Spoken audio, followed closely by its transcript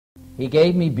He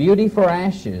gave me beauty for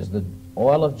ashes, the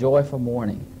oil of joy for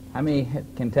mourning. How many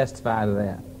can testify to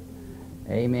that?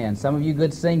 Amen. Some of you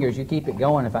good singers, you keep it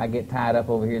going if I get tied up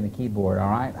over here in the keyboard,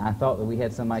 all right? I thought that we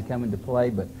had somebody coming to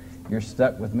play, but you're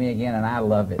stuck with me again, and I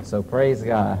love it. So praise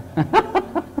God.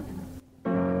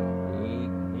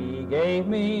 He gave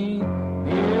me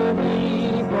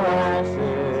beauty for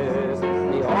ashes,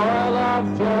 the oil of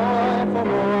joy for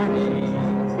mourning,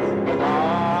 the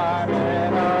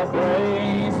garment of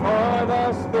praise for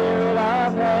the spirit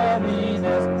of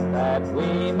heaviness, that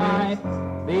we might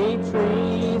be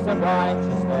trees of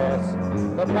righteousness,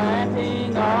 the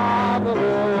planting of the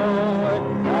Lord,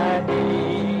 that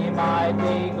He might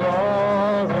be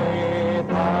glorified.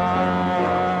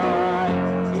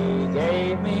 He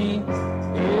gave me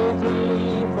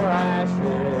beauty for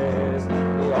ashes,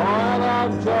 the oil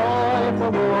of joy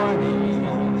for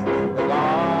mourning, the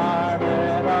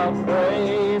garment of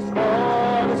praise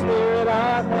for the spirit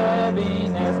of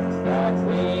heaviness, that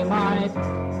we might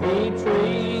be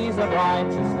trees of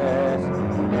righteousness,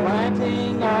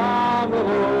 planting of the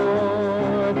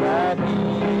Lord, that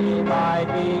He might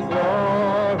be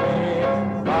glorified.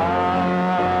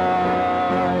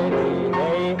 He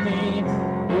gave me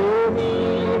beauty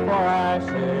for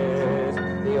ashes,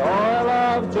 the oil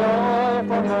of joy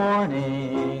for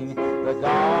mourning, the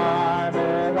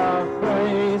garment of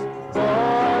praise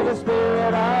for the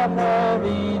spirit of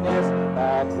heaviness,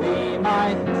 that we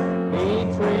might be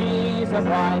trees of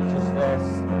righteousness,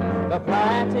 the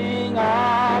planting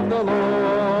of the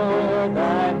Lord,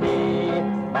 that He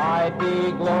might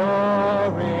be glorified.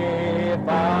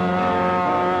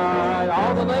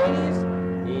 All the ladies,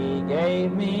 He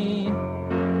gave me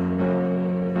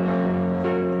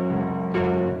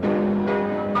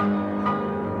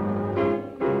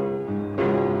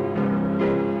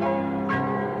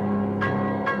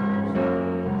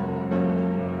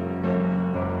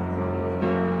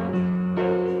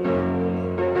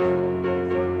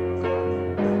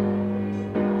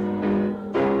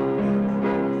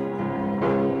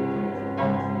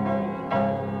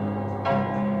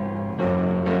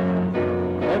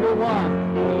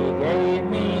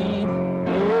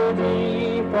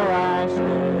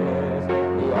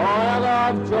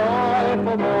joy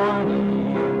for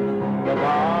mourning, the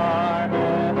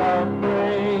garment of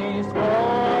praise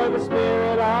for the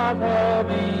spirit of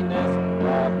heaviness,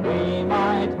 that we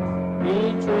might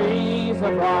be trees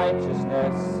of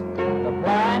righteousness, the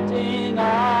planting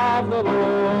of the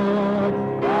Lord,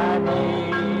 that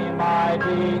He might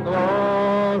be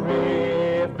glorified,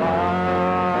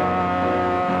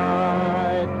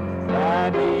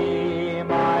 that He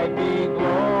might be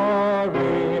glorified.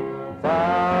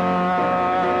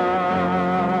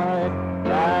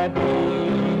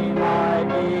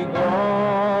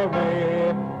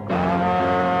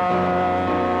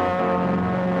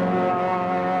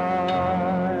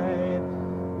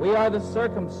 The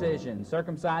circumcision,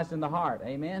 circumcised in the heart.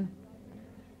 Amen.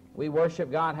 We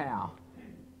worship God how?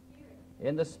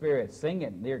 In the Spirit. Sing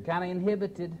it. They're kind of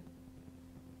inhibited.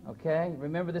 Okay?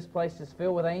 Remember, this place is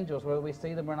filled with angels, whether we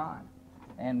see them or not.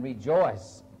 And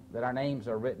rejoice that our names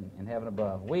are written in heaven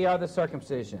above. We are the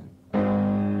circumcision. We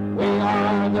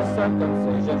are the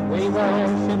circumcision. We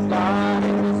worship God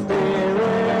in the Spirit.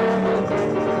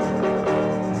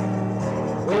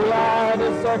 We are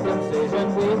the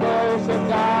circumcision, we worship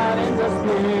God in the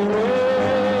Spirit,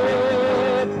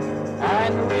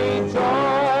 and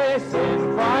rejoice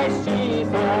in Christ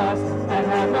Jesus, and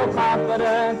have no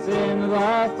confidence in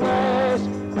the flesh,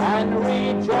 and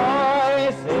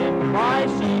rejoice in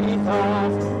Christ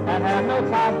Jesus, and have no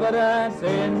confidence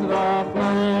in the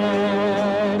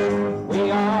flesh.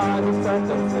 We are the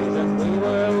circumcision, we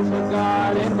worship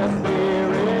God in the Spirit.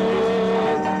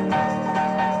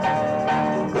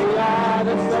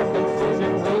 The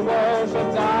circumcision, we worship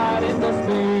God in the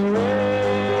Spirit,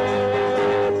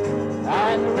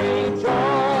 and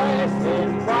rejoice in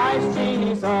Christ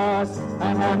Jesus,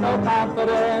 and have no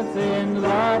confidence in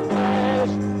the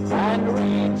flesh, and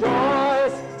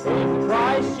rejoice in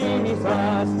Christ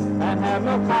Jesus, and have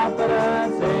no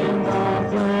confidence in the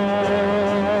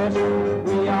flesh.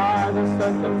 We are the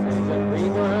circumcision, we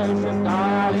worship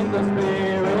God in the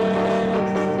Spirit.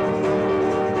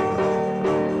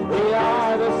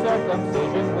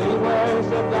 Circumcision, we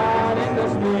worship God in the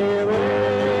Spirit,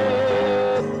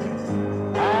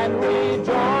 and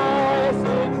rejoice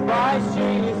in Christ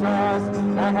Jesus,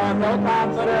 and have no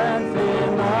confidence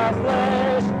in the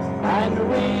flesh, and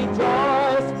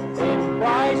rejoice in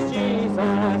Christ Jesus,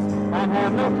 and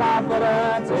have no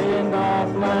confidence in the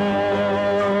flesh.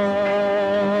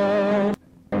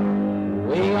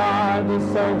 We are the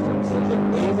circumcision,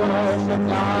 we worship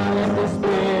God in the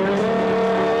Spirit,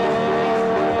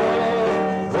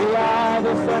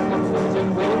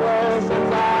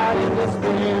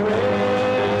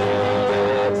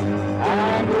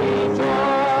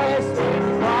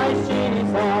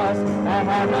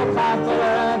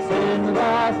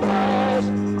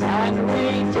 and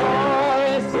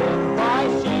rejoice in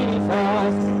Christ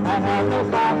Jesus, and have no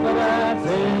confidence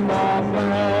in the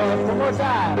flesh. One more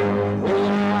time. We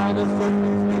are the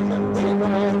circumcision, we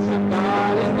worship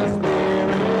God in the Spirit.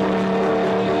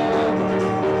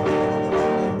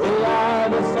 We are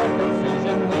the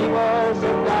circumcision, we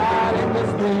worship God in the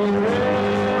Spirit,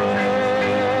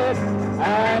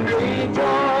 and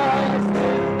rejoice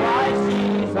in Christ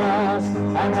Jesus,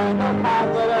 and have no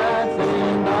confidence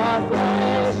in the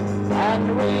flesh, and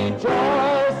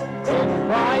rejoice in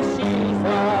Christ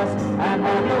Jesus, and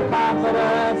have no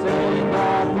confidence in the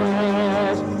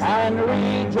flesh, and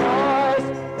rejoice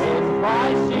in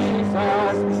Christ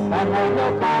Jesus, and have no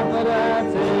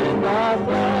confidence in the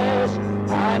flesh,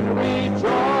 and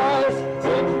rejoice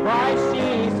in Christ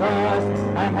Jesus,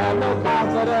 and have no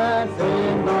confidence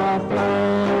in the flesh.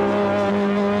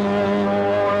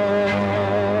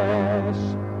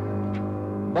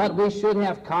 But we should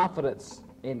have confidence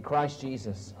in Christ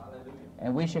Jesus.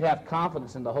 And we should have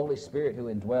confidence in the Holy Spirit who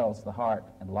indwells the heart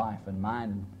and life and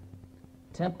mind and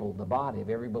temple, the body of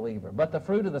every believer. But the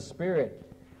fruit of the Spirit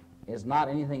is not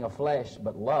anything of flesh,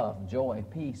 but love, joy,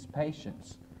 peace,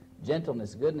 patience,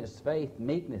 gentleness, goodness, faith,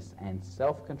 meekness, and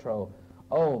self-control.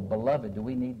 Oh, beloved, do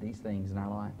we need these things in our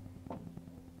life?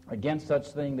 Against such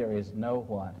thing there is no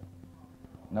what?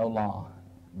 No law.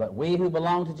 But we who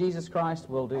belong to Jesus Christ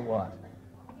will do what?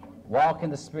 Walk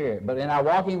in the Spirit. But in our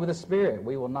walking with the Spirit,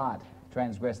 we will not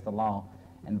transgress the law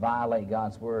and violate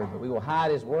God's word, but we will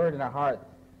hide His word in our heart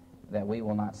that we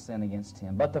will not sin against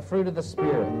Him. But the fruit of the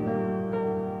Spirit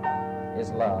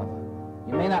is love.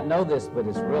 You may not know this, but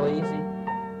it's real easy.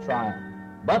 Try it.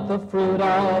 But the fruit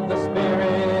of the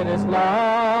Spirit is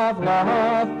love,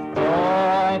 love,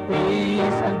 joy,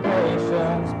 peace, and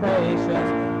patience,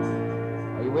 patience.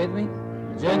 Are you with me?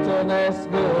 Gentleness,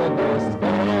 goodness,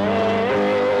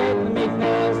 faith,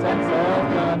 meekness, and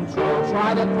self-control.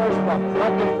 Try that first one.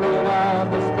 But the fruit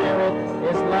of the Spirit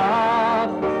is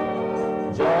love,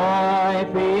 joy,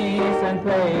 peace, and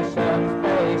patience,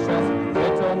 patience,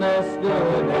 gentleness,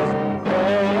 goodness,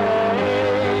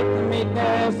 faith,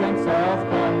 meekness, and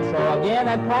self-control. Again,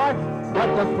 that part. But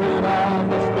the fruit of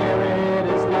the Spirit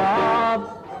is love,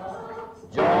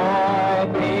 joy,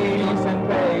 peace, and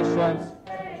patience,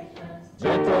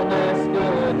 gentleness,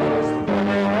 goodness,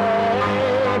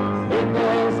 faith,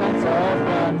 meekness, and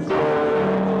self-control.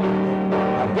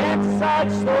 Against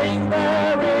such thing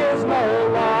there is no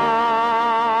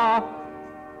law.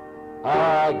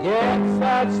 Against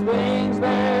such things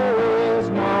there is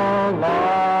no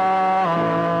law.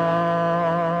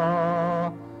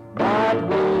 But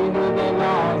we who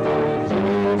belong to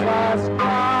Jesus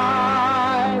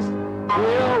Christ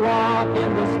will walk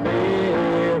in the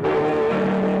Spirit.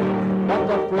 But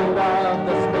the fruit of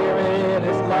the Spirit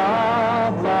is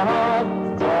love, love,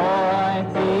 joy,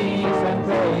 peace, and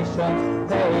patience,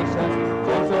 patience,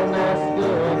 gentleness,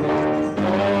 goodness,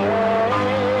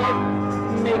 faith,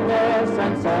 meekness,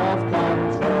 and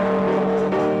self-control.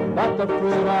 But the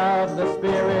fruit of the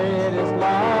Spirit is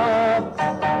love,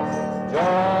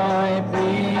 joy,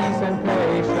 peace, and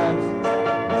patience,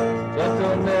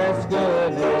 gentleness,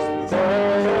 goodness,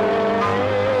 faith,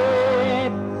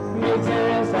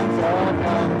 meekness, and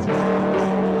self-control.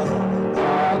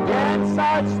 Against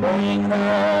such thing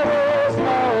there is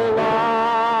no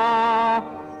law.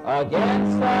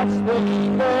 Against such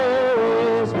thing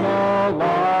there is no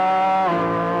law.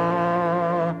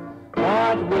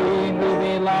 But we who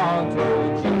belong to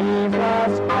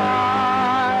Jesus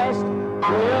Christ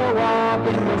will walk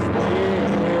in the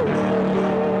Spirit.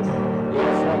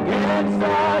 Yes, against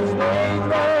such thing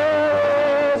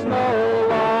there is no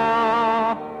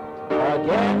law.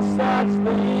 Against such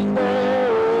thing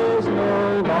there is no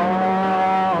law.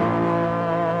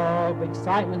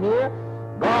 Excitement here.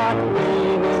 But we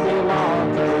who belong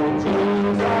to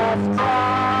Jesus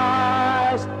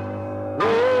Christ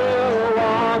will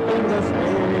walk in the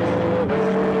Spirit.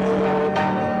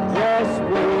 Yes,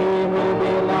 we who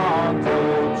belong to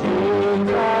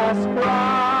Jesus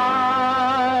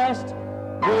Christ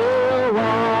will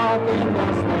walk in the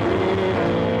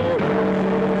Spirit.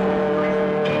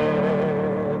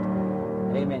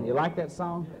 Amen. You like that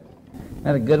song?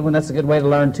 That a good one? That's a good way to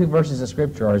learn two verses of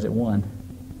Scripture, or is it one?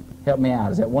 Help me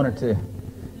out. Is that one or two?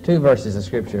 Two verses of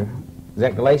Scripture. Is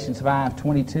that Galatians 5,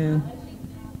 22,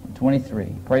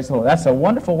 23? Praise the Lord. That's a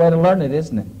wonderful way to learn it,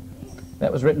 isn't it?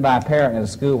 That was written by a parent at a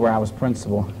school where I was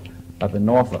principal up in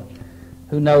Norfolk.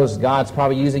 Who knows, God's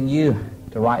probably using you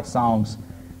to write songs.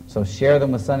 So share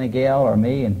them with Sonny Gale or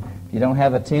me, and if you don't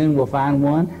have a tune, we'll find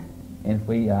one. And if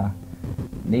we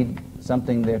need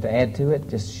something there to add to it,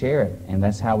 just share it. And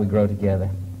that's how we grow together,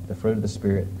 the fruit of the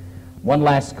Spirit. One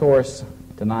last chorus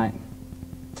tonight.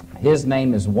 His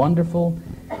name is wonderful.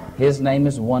 His name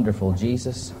is wonderful,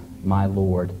 Jesus, my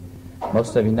Lord.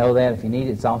 Most of you know that. If you need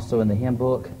it, it's also in the hymn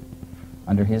book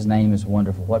under His name is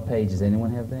wonderful. What page? Does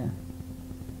anyone have that?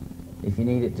 If you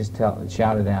need it, just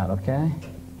shout it out, okay?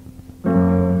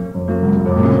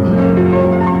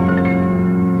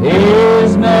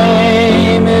 His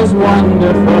name is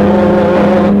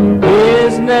wonderful.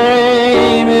 His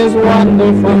name is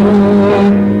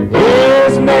wonderful.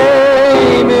 His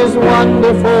name is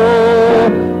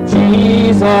wonderful.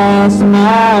 Jesus,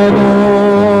 my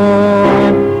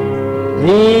Lord.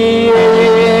 He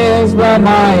is the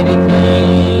mighty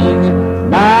King,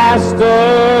 Master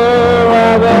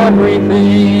of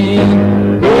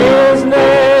everything. His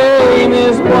name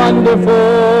is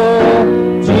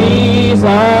wonderful.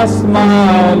 Jesus,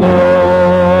 my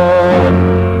Lord.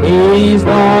 He's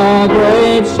the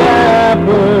great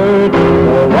shepherd,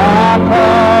 the rock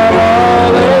of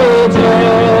all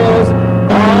ages.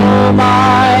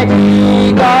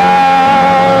 Almighty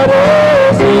God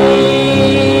is He.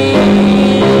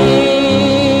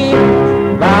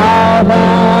 Bow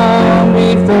down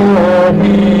before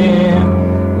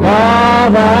Him,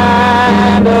 love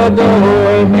and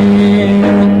adore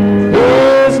Him.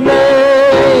 His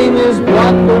name is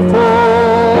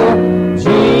wonderful,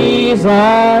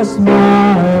 Jesus,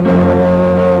 my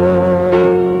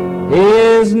Lord.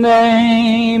 His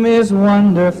name is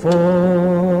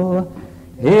wonderful.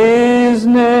 His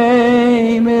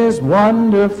name is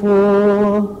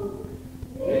wonderful.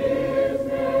 His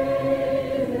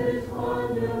name is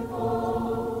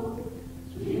wonderful,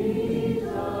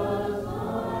 Jesus,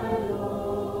 my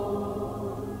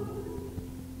Lord.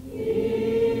 He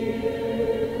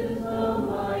is the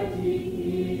mighty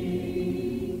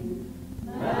King,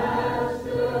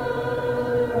 Master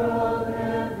of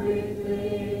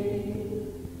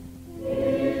everything.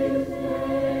 His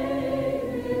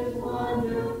name is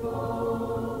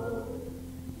wonderful,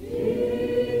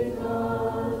 Jesus,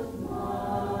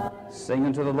 my. Sing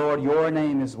unto the Lord, your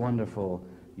name is wonderful.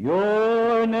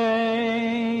 Your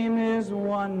name is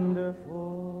wonderful.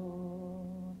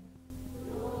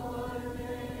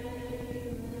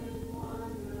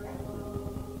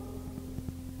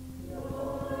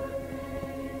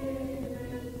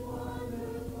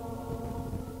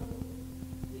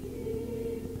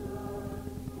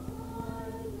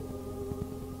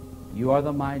 You are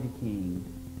the mighty King,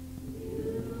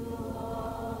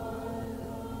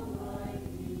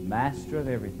 Master of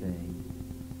everything.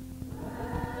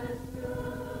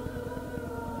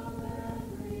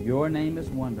 Your name is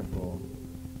wonderful.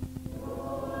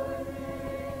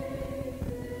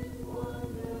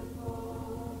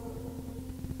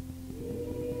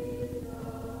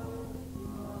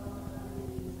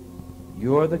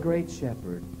 You're the great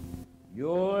shepherd.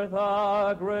 You're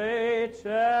the great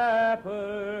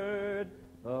shepherd,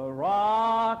 the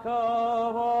rock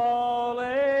of all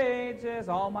ages.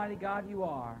 Almighty God, you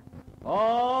are.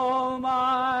 Almighty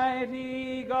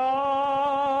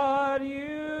God,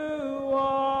 you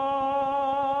are.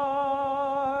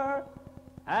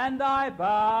 And I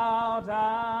bow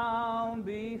down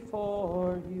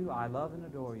before you. I love and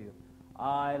adore you.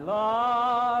 I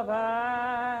love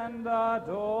and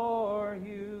adore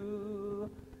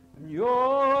you.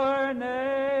 Your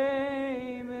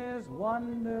name is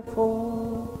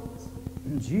wonderful,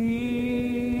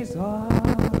 Jesus,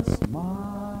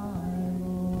 my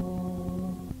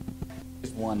Lord.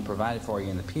 There's one provided for you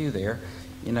in the pew there.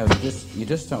 You know, you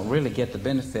just don't really get the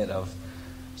benefit of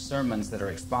sermons that are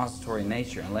expository in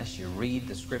nature unless you read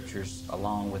the Scriptures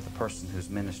along with the person who's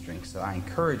ministering. So I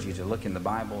encourage you to look in the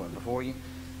Bible before you.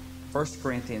 1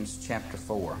 Corinthians chapter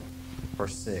 4.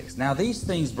 Verse 6. Now these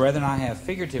things, brethren, I have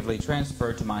figuratively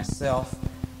transferred to myself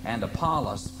and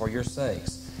Apollos for your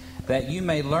sakes, that you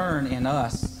may learn in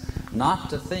us not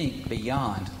to think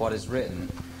beyond what is written,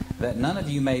 that none of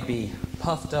you may be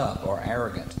puffed up or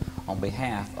arrogant on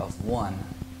behalf of one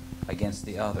against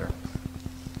the other.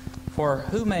 For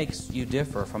who makes you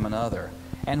differ from another?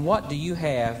 And what do you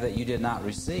have that you did not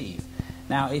receive?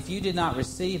 Now if you did not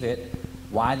receive it,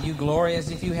 why do you glory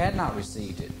as if you had not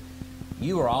received it?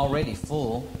 You are already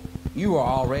full. You are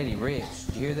already rich.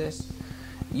 Do you hear this?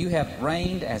 You have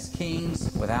reigned as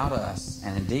kings without us.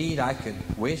 And indeed, I could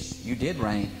wish you did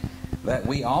reign, that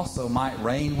we also might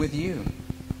reign with you.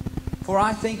 For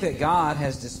I think that God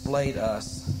has displayed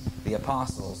us, the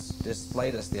apostles,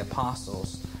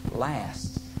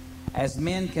 last, as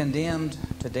men condemned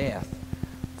to death.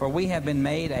 For we have been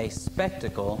made a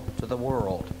spectacle to the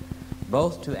world,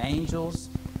 both to angels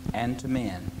and to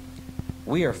men.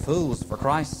 We are fools for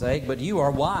Christ's sake, but you are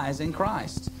wise in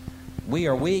Christ. We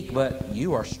are weak, but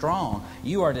you are strong.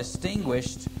 You are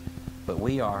distinguished, but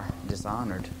we are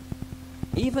dishonored.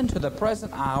 Even to the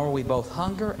present hour we both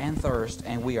hunger and thirst,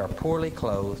 and we are poorly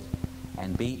clothed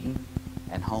and beaten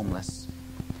and homeless.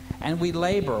 And we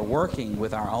labor, working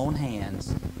with our own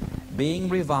hands. Being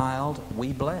reviled,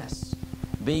 we bless.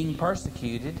 Being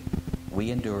persecuted,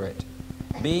 we endure it.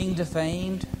 Being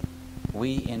defamed,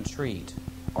 we entreat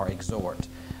or exhort.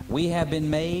 We have been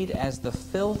made as the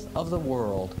filth of the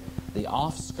world, the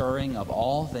offscouring of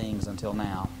all things until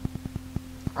now.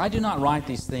 I do not write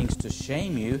these things to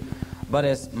shame you, but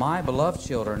as my beloved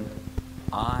children,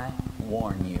 I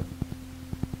warn you.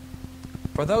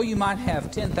 For though you might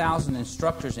have 10,000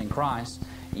 instructors in Christ,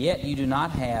 yet you do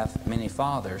not have many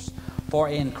fathers. For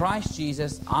in Christ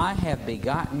Jesus I have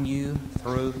begotten you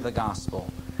through the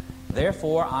gospel.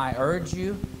 Therefore I urge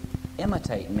you,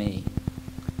 imitate me.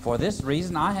 For this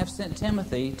reason I have sent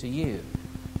Timothy to you,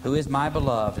 who is my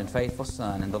beloved and faithful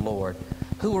son in the Lord,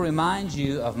 who will remind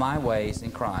you of my ways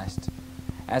in Christ,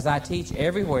 as I teach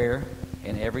everywhere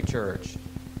in every church.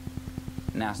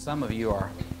 Now some of you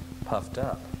are puffed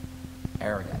up,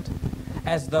 arrogant,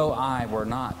 as though I were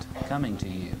not coming to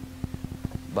you.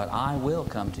 But I will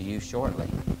come to you shortly,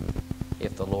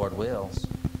 if the Lord wills.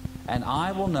 And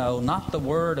I will know not the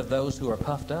word of those who are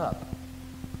puffed up,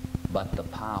 but the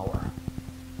power.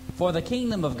 For the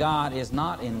kingdom of God is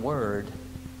not in word,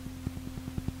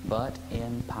 but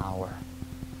in power.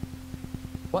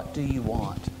 What do you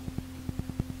want?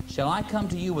 Shall I come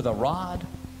to you with a rod,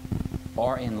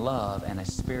 or in love and a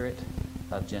spirit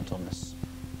of gentleness?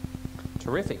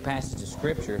 Terrific passage of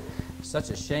Scripture.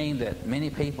 Such a shame that many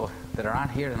people that are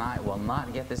out here tonight will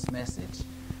not get this message,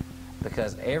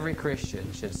 because every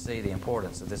Christian should see the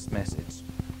importance of this message.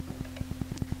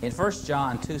 In 1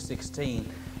 John 2:16,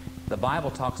 the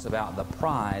Bible talks about the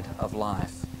pride of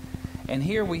life. And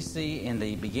here we see in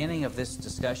the beginning of this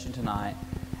discussion tonight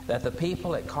that the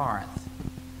people at Corinth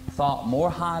thought more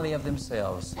highly of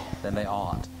themselves than they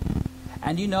ought.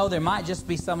 And you know, there might just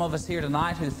be some of us here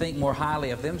tonight who think more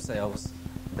highly of themselves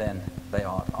than they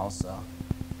ought also.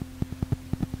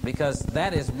 Because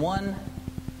that is one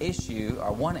issue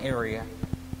or one area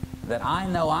that I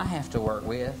know I have to work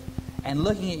with. And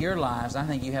looking at your lives, I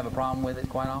think you have a problem with it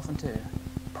quite often too.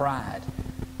 Pride.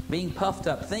 Being puffed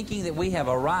up, thinking that we have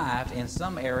arrived in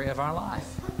some area of our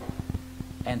life.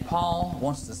 And Paul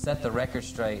wants to set the record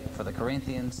straight for the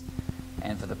Corinthians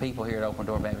and for the people here at Open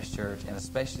Door Baptist Church, and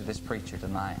especially this preacher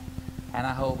tonight. And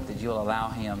I hope that you'll allow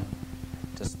him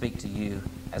to speak to you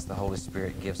as the Holy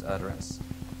Spirit gives utterance.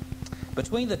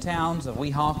 Between the towns of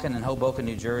Weehawken and Hoboken,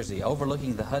 New Jersey,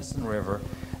 overlooking the Hudson River,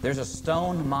 there's a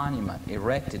stone monument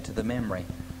erected to the memory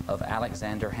of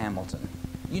Alexander Hamilton.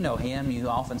 You know him. You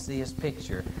often see his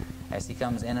picture as he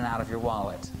comes in and out of your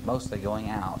wallet, mostly going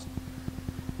out.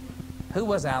 Who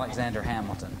was Alexander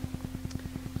Hamilton?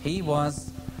 He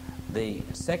was the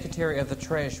Secretary of the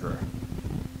Treasurer,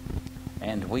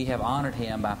 and we have honored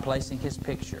him by placing his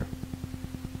picture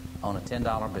on a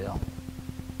 $10 bill.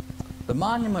 The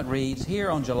monument reads, "Here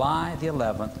on July the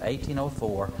 11th,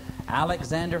 1804,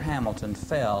 Alexander Hamilton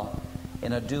fell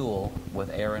in a duel with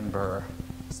Aaron Burr."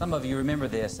 Some of you remember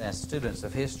this as students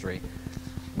of history,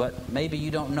 but maybe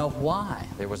you don't know why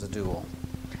there was a duel.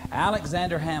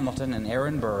 Alexander Hamilton and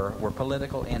Aaron Burr were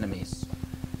political enemies.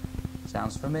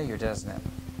 Sounds familiar, doesn't it?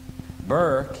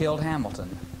 Burr killed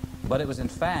Hamilton, but it was in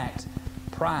fact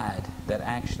pride that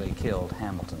actually killed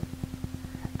Hamilton.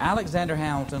 Alexander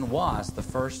Hamilton was the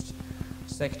first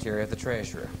Secretary of the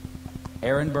Treasury.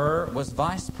 Aaron Burr was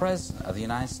Vice President of the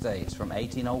United States from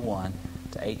 1801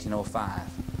 to 1805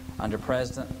 under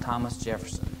President Thomas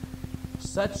Jefferson.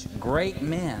 Such great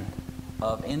men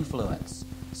of influence,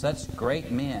 such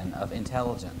great men of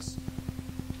intelligence,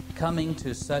 coming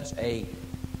to such a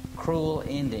cruel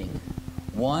ending.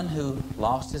 One who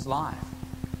lost his life,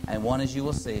 and one, as you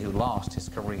will see, who lost his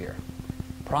career,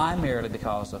 primarily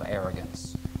because of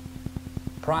arrogance,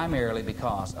 primarily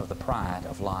because of the pride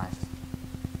of life.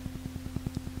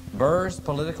 Burr's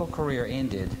political career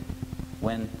ended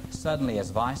when suddenly, as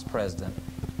Vice President,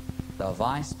 the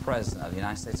Vice President of the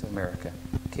United States of America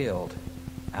killed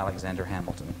Alexander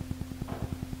Hamilton.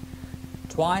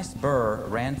 Twice Burr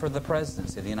ran for the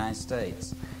presidency of the United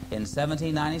States, in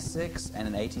 1796 and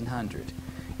in 1800.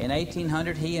 In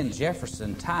 1800, he and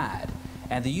Jefferson tied,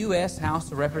 and the U.S.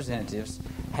 House of Representatives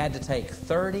had to take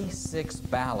 36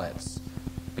 ballots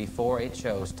before it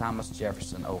chose Thomas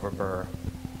Jefferson over Burr.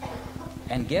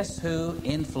 And guess who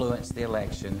influenced the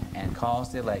election and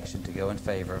caused the election to go in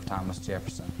favor of Thomas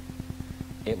Jefferson?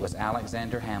 It was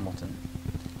Alexander Hamilton.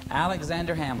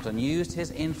 Alexander Hamilton used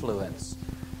his influence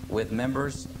with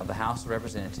members of the House of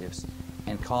Representatives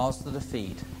and caused the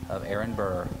defeat of Aaron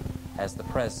Burr as the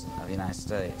President of the United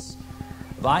States.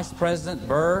 Vice President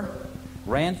Burr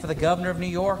ran for the governor of New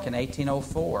York in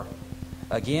 1804.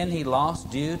 Again, he lost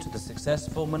due to the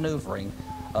successful maneuvering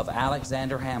of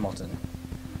Alexander Hamilton.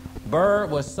 Burr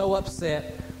was so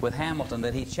upset with Hamilton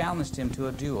that he challenged him to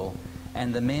a duel,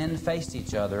 and the men faced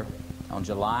each other on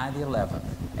July the 11th,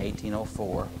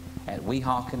 1804, at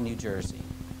Weehawken, New Jersey.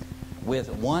 With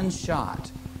one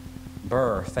shot,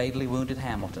 Burr fatally wounded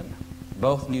Hamilton.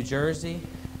 Both New Jersey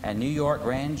and New York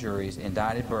grand juries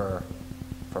indicted Burr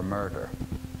for murder.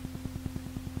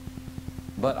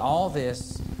 But all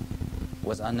this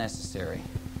was unnecessary.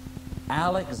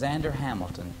 Alexander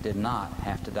Hamilton did not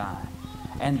have to die,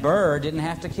 and Burr didn't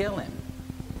have to kill him.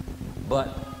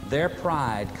 But their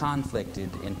pride conflicted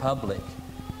in public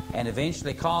and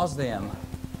eventually caused them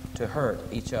to hurt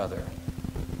each other.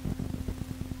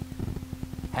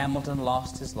 Hamilton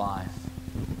lost his life.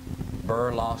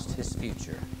 Burr lost his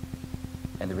future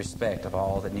and the respect of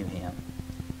all that knew him.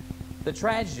 The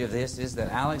tragedy of this is that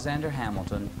Alexander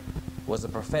Hamilton was a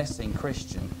professing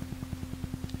Christian,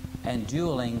 and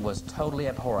dueling was totally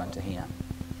abhorrent to him.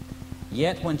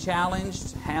 Yet when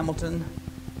challenged, Hamilton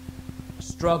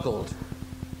struggled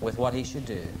with what he should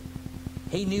do.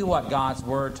 He knew what God's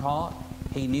Word taught.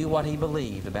 He knew what he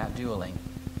believed about dueling.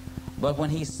 But when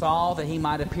he saw that he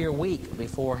might appear weak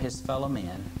before his fellow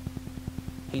men,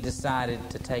 he decided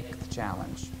to take the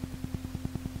challenge.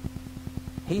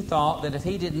 He thought that if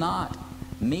he did not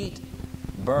meet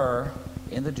Burr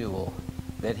in the duel,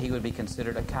 that he would be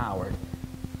considered a coward,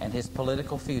 and his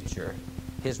political future,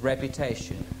 his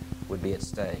reputation, would be at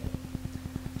stake.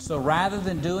 So rather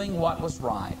than doing what was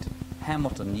right,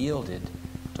 Hamilton yielded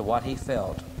to what he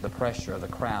felt the pressure of the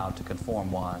crowd to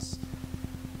conform was.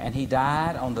 And he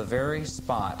died on the very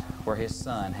spot where his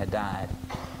son had died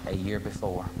a year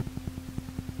before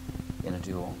in a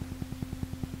duel.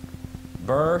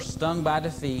 Burr, stung by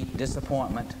defeat,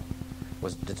 disappointment,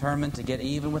 was determined to get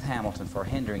even with Hamilton for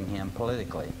hindering him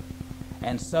politically.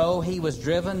 And so he was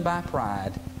driven by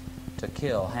pride to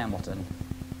kill Hamilton.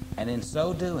 And in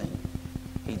so doing,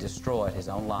 he destroyed his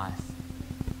own life,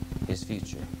 his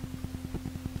future.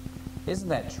 Isn't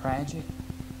that tragic?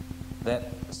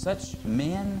 That such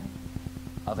men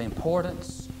of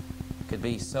importance could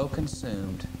be so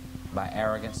consumed by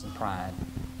arrogance and pride.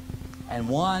 And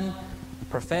one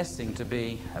professing to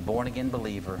be a born-again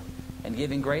believer and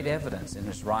giving great evidence in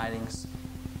his writings,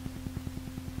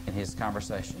 in his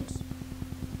conversations.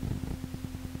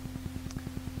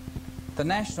 The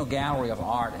National Gallery of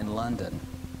Art in London,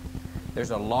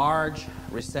 there's a large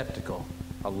receptacle,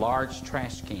 a large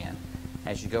trash can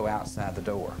as you go outside the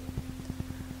door.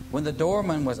 When the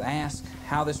doorman was asked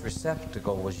how this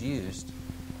receptacle was used,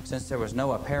 since there was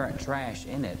no apparent trash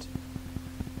in it,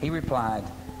 he replied,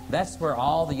 "That's where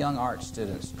all the young art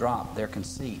students drop their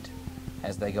conceit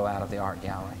as they go out of the art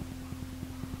gallery."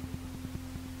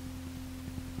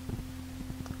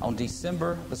 On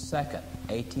December the 2nd,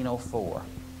 1804,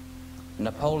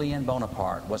 Napoleon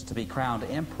Bonaparte was to be crowned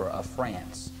Emperor of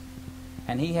France,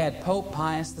 and he had Pope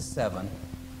Pius VII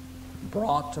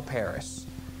brought to Paris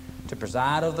to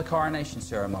preside over the coronation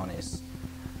ceremonies.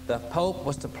 The Pope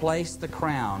was to place the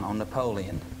crown on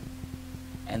Napoleon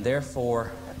and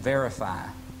therefore verify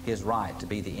his right to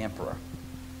be the emperor.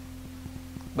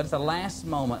 But at the last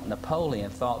moment, Napoleon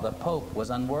thought the Pope was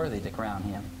unworthy to crown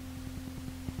him.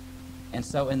 And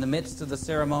so in the midst of the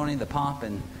ceremony, the pomp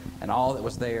and all that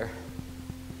was there,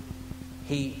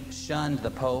 he shunned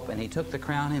the Pope and he took the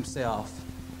crown himself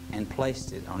and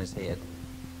placed it on his head.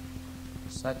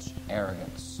 Such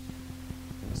arrogance.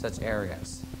 Such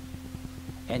arrogance.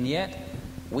 And yet,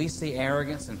 we see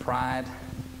arrogance and pride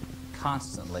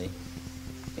constantly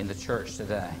in the church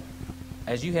today.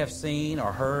 As you have seen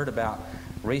or heard about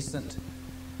recent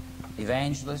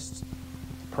evangelists,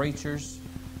 preachers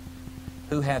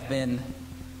who have been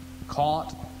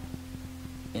caught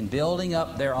in building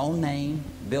up their own name,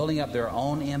 building up their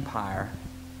own empire,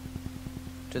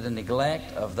 to the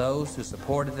neglect of those who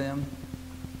supported them,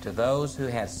 to those who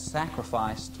had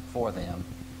sacrificed for them.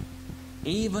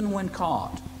 Even when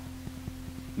caught,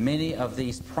 many of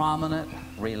these prominent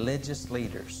religious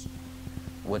leaders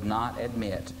would not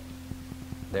admit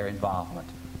their involvement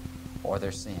or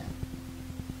their sin.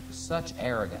 Such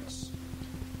arrogance.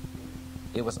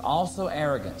 It was also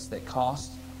arrogance that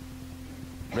cost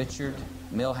Richard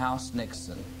Milhous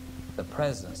Nixon the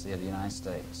presidency of the United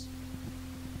States,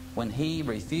 when he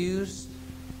refused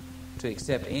to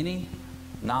accept any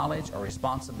knowledge or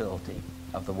responsibility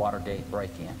of the Watergate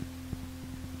break-in.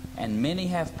 And many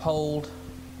have polled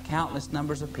countless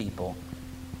numbers of people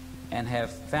and have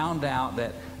found out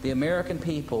that the American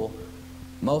people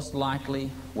most likely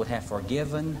would have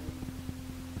forgiven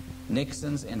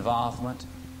Nixon's involvement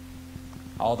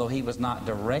although he was not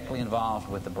directly involved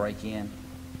with the break-in,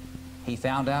 he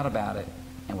found out about it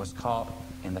and was caught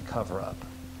in the cover-up.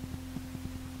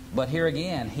 But here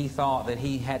again, he thought that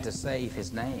he had to save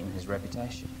his name and his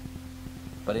reputation.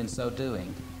 But in so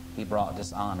doing, he brought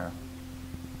dishonor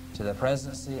to the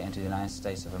presidency and to the United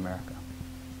States of America.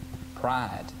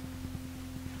 Pride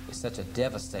is such a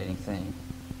devastating thing.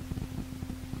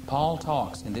 Paul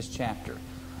talks in this chapter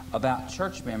about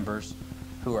church members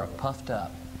who are puffed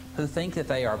up, who think that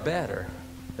they are better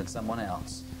than someone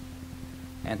else.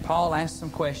 And Paul asks some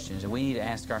questions, and we need to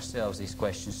ask ourselves these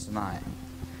questions tonight.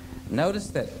 Notice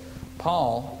that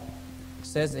Paul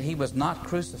says that he was not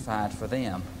crucified for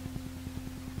them,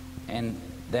 and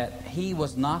that he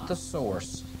was not the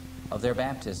source of their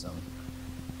baptism.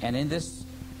 And in this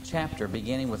chapter,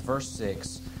 beginning with verse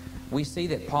 6, we see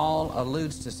that Paul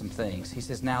alludes to some things. He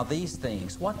says, now these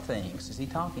things, what things is he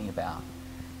talking about?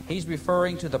 He's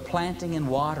referring to the planting and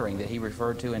watering that he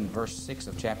referred to in verse 6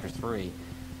 of chapter 3.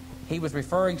 He was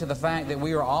referring to the fact that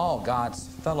we are all God's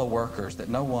fellow workers, that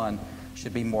no one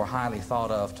should be more highly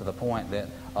thought of to the point that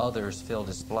others feel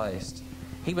displaced.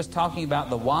 He was talking about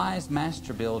the wise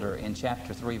master builder in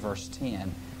chapter 3, verse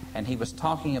 10, and he was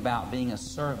talking about being a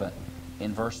servant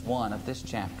in verse 1 of this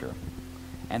chapter.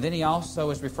 And then he also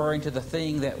is referring to the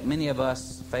thing that many of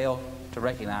us fail to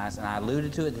recognize, and I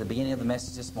alluded to it at the beginning of the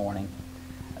message this morning,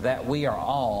 that we are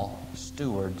all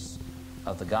stewards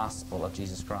of the gospel of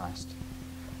Jesus Christ.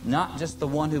 Not just the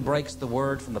one who breaks the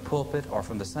word from the pulpit or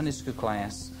from the Sunday school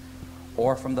class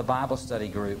or from the Bible study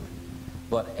group,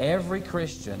 but every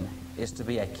Christian is to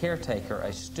be a caretaker,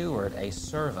 a steward, a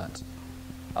servant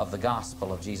of the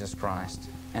gospel of Jesus Christ.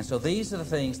 And so these are the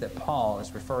things that Paul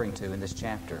is referring to in this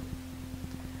chapter.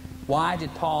 Why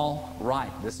did Paul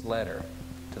write this letter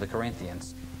to the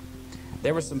Corinthians?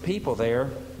 There were some people there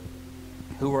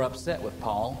who were upset with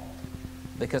Paul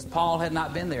because Paul had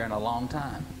not been there in a long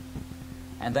time.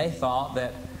 And they thought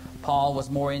that Paul was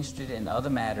more interested in other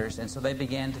matters, and so they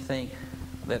began to think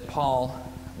that Paul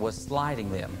was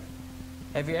slighting them.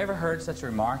 Have you ever heard such a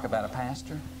remark about a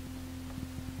pastor?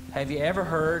 Have you ever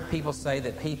heard people say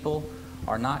that people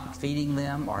are not feeding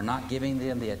them or not giving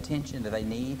them the attention that they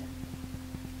need?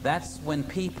 That's when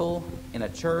people in a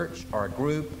church or a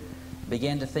group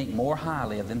begin to think more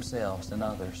highly of themselves than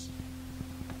others.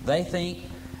 They think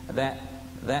that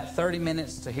 30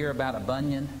 minutes to hear about a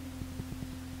bunion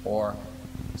or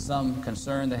some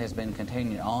concern that has been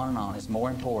continuing on and on is more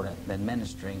important than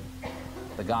ministering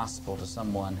the gospel to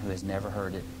someone who has never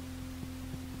heard it.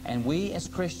 And we as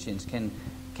Christians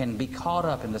can be caught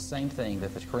up in the same thing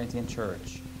that the Corinthian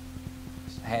church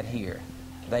had here.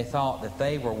 They thought that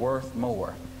they were worth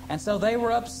more. And so they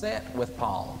were upset with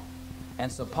Paul.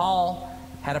 And so Paul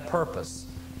had a purpose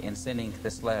in sending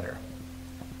this letter.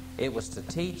 It was to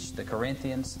teach the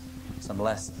Corinthians some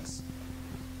lessons.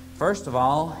 First of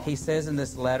all, he says in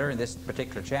this letter, in this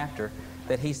particular chapter,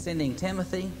 that he's sending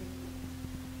Timothy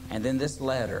and then this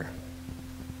letter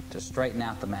to straighten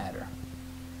out the matter.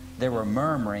 There were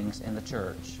murmurings in the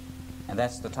church. And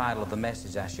that's the title of the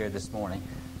message I shared this morning.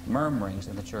 Murmurings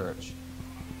in the church.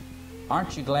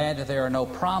 Aren't you glad that there are no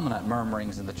prominent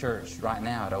murmurings in the church right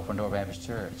now at Open Door Baptist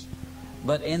Church?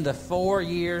 But in the 4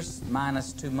 years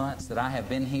minus 2 months that I have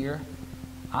been here,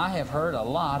 I have heard a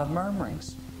lot of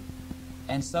murmurings.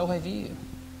 And so have you.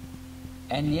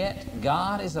 And yet,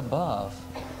 God is above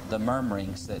the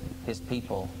murmurings that His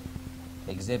people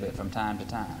exhibit from time to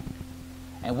time.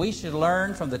 And we should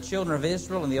learn from the children of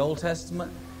Israel in the Old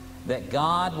Testament that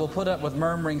God will put up with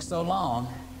murmuring so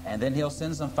long, and then He'll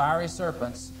send some fiery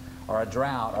serpents or a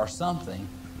drought or something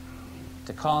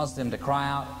to cause them to cry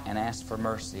out and ask for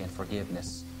mercy and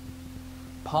forgiveness.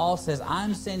 Paul says,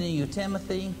 I'm sending you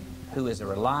Timothy, who is a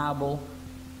reliable,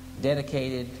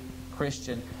 dedicated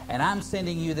Christian, and I'm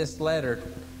sending you this letter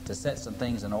to set some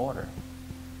things in order.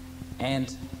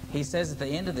 And he says at the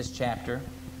end of this chapter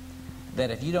that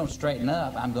if you don't straighten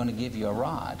up, I'm going to give you a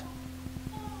rod.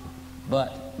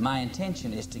 But my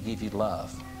intention is to give you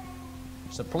love.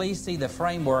 So please see the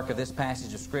framework of this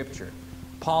passage of Scripture.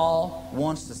 Paul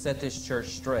wants to set this church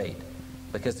straight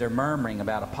because they're murmuring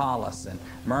about Apollos and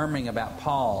murmuring about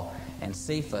Paul and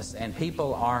Cephas, and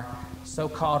people are so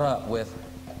caught up with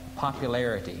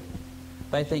popularity.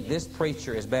 They think this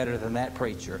preacher is better than that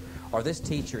preacher, or this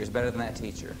teacher is better than that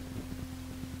teacher.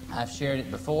 I've shared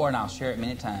it before, and I'll share it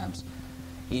many times.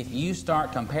 If you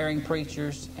start comparing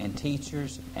preachers and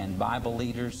teachers and Bible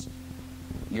leaders,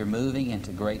 you're moving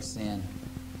into great sin.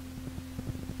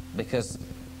 Because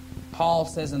Paul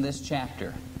says in this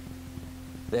chapter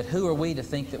that who are we to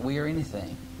think that we are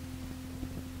anything?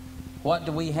 What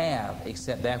do we have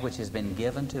except that which has been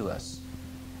given to us?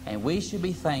 And we should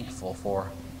be thankful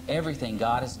for everything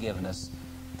God has given us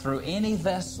through any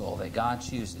vessel that God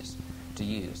chooses to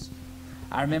use.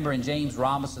 I remember in James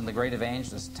Robison, the great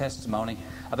evangelist, testimony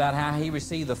about how he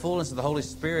received the fullness of the Holy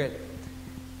Spirit.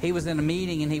 He was in a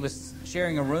meeting and he was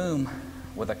sharing a room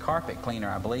with a carpet cleaner,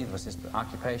 I believe was his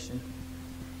occupation.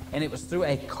 And it was through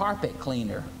a carpet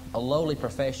cleaner, a lowly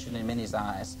profession in many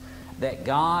eyes, that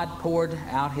God poured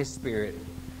out His Spirit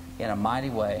in a mighty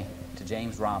way to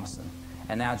James Robison.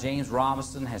 And now James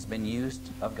Robison has been used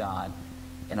of God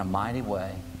in a mighty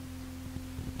way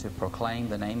to proclaim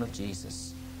the name of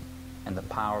Jesus and the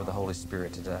power of the Holy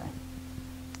Spirit today.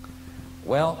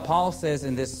 Well, Paul says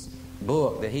in this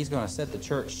book that he's going to set the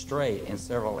church straight in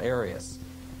several areas.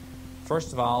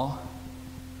 First of all,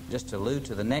 just to allude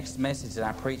to, the next message that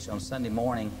I preach on Sunday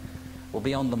morning will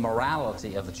be on the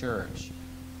morality of the church.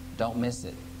 Don't miss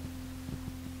it.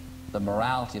 The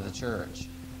morality of the church.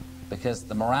 Because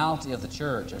the morality of the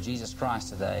church of Jesus Christ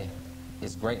today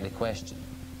is greatly questioned.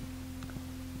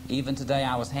 Even today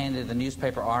I was handed a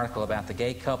newspaper article about the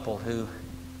gay couple who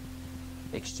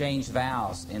exchanged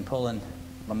vows in Pullen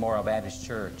Memorial Baptist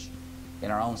Church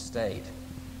in our own state.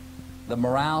 The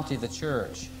morality of the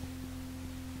church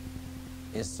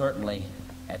is certainly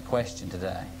at question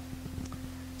today.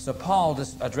 So Paul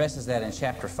just addresses that in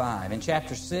chapter 5. In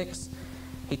chapter 6,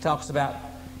 he talks about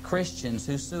Christians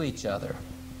who sue each other.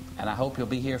 And I hope you'll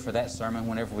be here for that sermon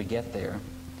whenever we get there.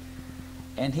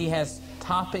 And he has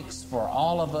topics for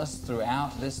all of us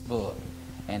throughout this book.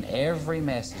 And every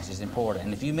message is important.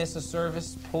 And if you miss a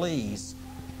service, please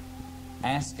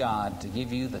ask God to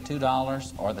give you the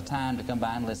 $2 or the time to come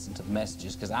by and listen to the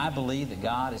messages. Because I believe that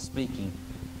God is speaking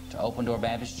to Open Door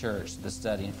Baptist Church, the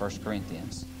study in 1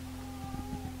 Corinthians.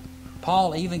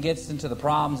 Paul even gets into the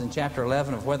problems in chapter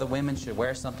 11 of whether women should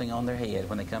wear something on their head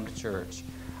when they come to church.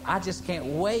 I just can't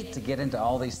wait to get into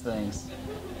all these things.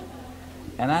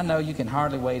 And I know you can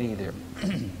hardly wait either.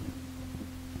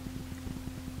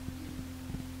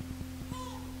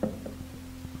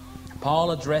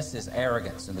 Paul addresses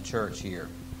arrogance in the church here.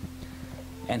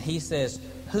 And he says,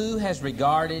 who has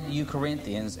regarded you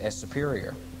Corinthians as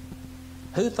superior?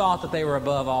 Who thought that they were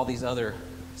above all these other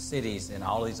cities and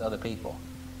all these other people?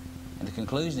 And the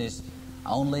conclusion is,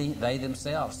 only they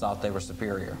themselves thought they were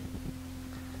superior.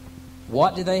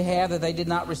 What did they have that they did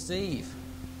not receive?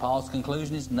 Paul's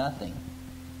conclusion is nothing.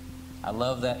 I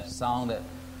love that song that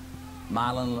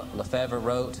Mylon Lefebvre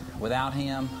wrote. Without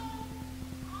him,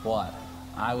 what?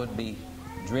 I would be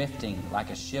drifting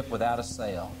like a ship without a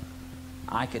sail.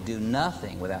 I could do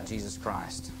nothing without Jesus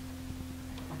Christ.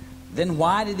 Then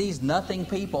why did these nothing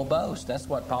people boast? That's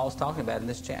what Paul's talking about in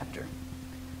this chapter.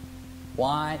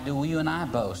 Why do you and I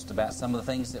boast about some of the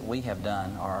things that we have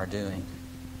done or are doing?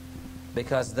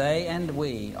 Because they and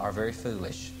we are very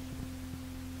foolish.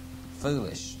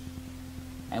 Foolish.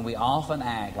 And we often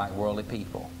act like worldly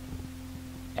people.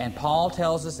 And Paul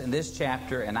tells us in this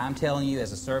chapter, and I'm telling you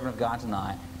as a servant of God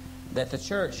tonight, that the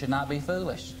church should not be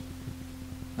foolish.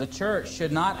 The church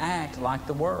should not act like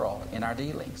the world in our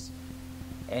dealings.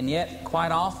 And yet,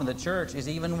 quite often, the church is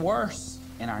even worse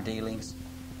in our dealings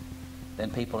than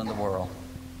people in the world.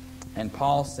 And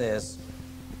Paul says,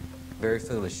 very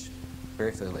foolish,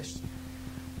 very foolish.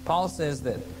 Paul says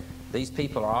that these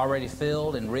people are already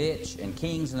filled and rich and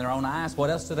kings in their own eyes. What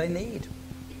else do they need?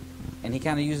 And he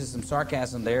kind of uses some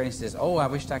sarcasm there, and he says, oh, I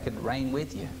wished I could reign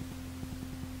with you.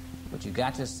 But you've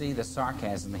got to see the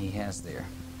sarcasm that he has there.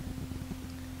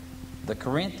 The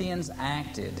Corinthians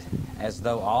acted as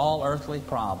though all earthly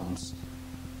problems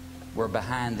were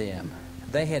behind them.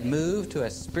 They had moved to a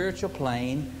spiritual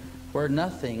plane where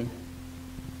nothing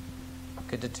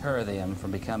could deter them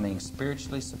from becoming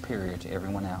spiritually superior to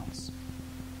everyone else,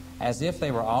 as if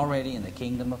they were already in the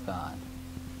kingdom of God.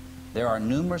 There are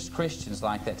numerous Christians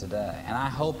like that today, and I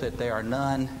hope that there are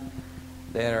none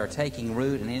that are taking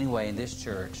root in any way in this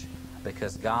church,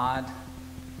 because God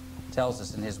tells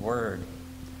us in His Word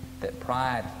that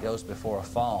pride goes before a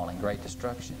fall and great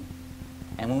destruction.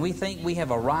 And when we think we have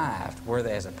arrived, whether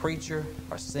as a preacher,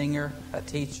 a singer, a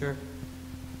teacher,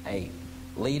 a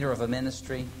leader of a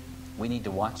ministry, we need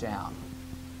to watch out,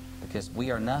 because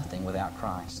we are nothing without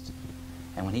Christ.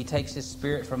 And when He takes His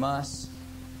Spirit from us,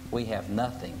 we have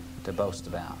nothing to boast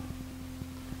about.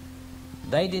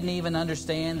 They didn't even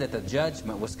understand that the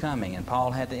judgment was coming, and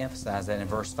Paul had to emphasize that in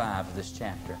verse 5 of this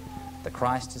chapter. The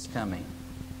Christ is coming.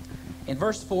 In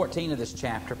verse 14 of this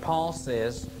chapter, Paul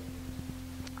says,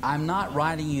 I'm not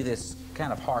writing you this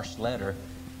kind of harsh letter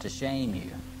to shame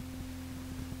you,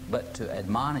 but to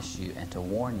admonish you and to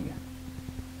warn you.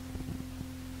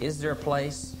 Is there a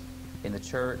place in the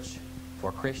church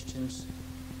for Christians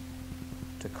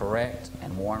to correct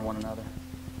and warn one another?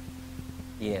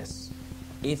 Yes.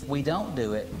 If we don't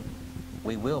do it,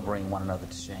 we will bring one another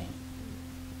to shame.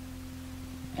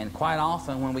 And quite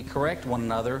often when we correct one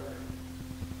another,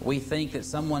 we think that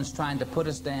someone's trying to put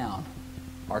us down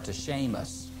or to shame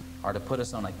us or to put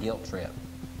us on a guilt trip.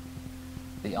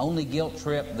 The only guilt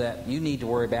trip that you need to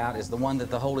worry about is the one that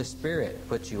the Holy Spirit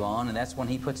puts you on, and that's when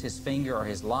He puts His finger or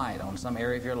His light on some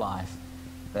area of your life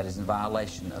that is in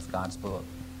violation of God's book.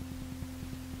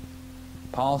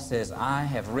 Paul says, I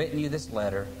have written you this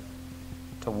letter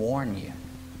to warn you.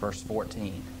 Verse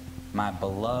 14, my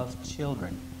beloved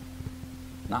children,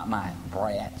 not my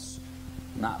brats,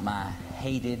 not my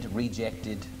hated,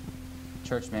 rejected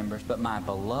church members, but my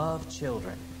beloved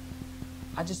children.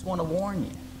 I just want to warn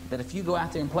you that if you go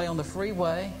out there and play on the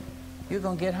freeway, you're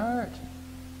going to get hurt.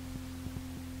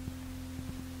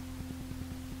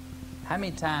 How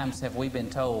many times have we been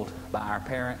told by our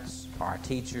parents, or our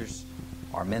teachers,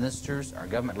 our ministers, our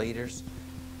government leaders,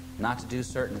 not to do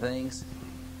certain things?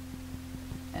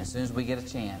 And as soon as we get a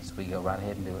chance, we go right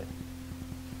ahead and do it.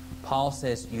 Paul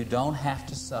says you don't have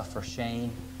to suffer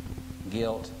shame,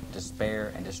 guilt,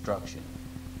 despair, and destruction.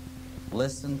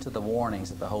 Listen to the warnings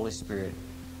that the Holy Spirit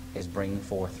is bringing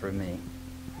forth through me.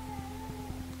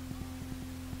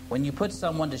 When you put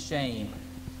someone to shame,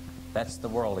 that's the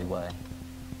worldly way.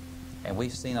 And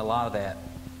we've seen a lot of that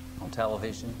on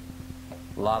television,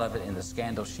 a lot of it in the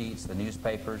scandal sheets, the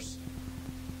newspapers.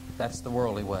 That's the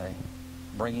worldly way,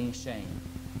 bringing shame.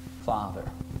 Father,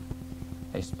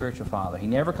 a spiritual father. He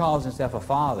never calls himself a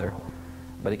father,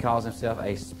 but he calls himself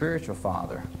a spiritual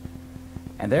father.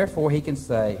 And therefore he can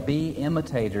say, be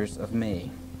imitators of me.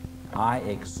 I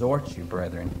exhort you,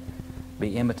 brethren,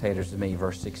 be imitators of me,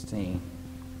 verse 16.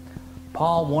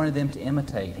 Paul wanted them to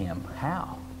imitate him.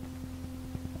 How?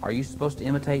 Are you supposed to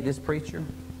imitate this preacher?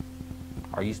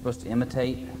 Are you supposed to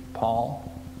imitate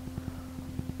Paul?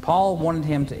 Paul wanted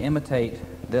him to imitate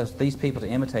these people to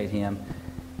imitate him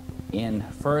in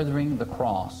furthering the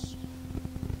cross,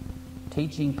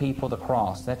 teaching people the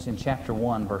cross. That's in chapter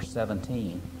 1, verse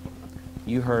 17.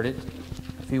 You heard it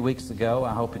a few weeks ago.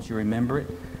 I hope that you remember it.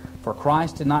 For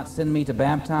Christ did not send me to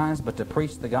baptize, but to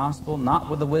preach the gospel, not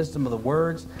with the wisdom of the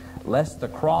words, lest the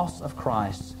cross of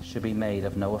Christ should be made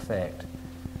of no effect.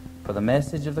 For the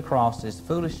message of the cross is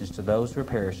foolishness to those who are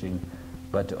perishing,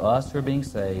 but to us who are being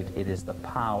saved, it is the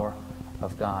power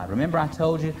of God. Remember I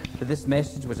told you that this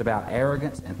message was about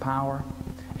arrogance and power?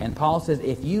 And Paul says,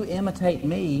 if you imitate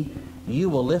me, you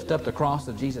will lift up the cross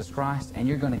of Jesus Christ and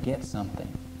you're going to get something.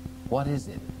 What is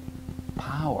it?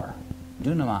 Power.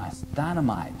 Dunamis.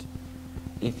 Dynamite.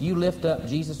 If you lift up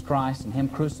Jesus Christ and Him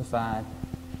crucified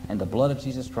and the blood of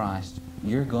Jesus Christ,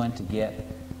 you're going to get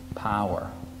power.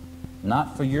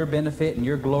 Not for your benefit and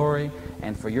your glory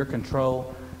and for your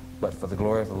control, but for the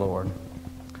glory of the Lord.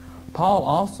 Paul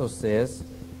also says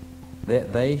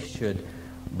that they should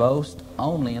boast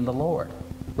only in the Lord.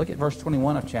 Look at verse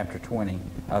 21 of chapter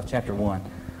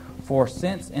 1. For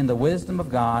since in the wisdom of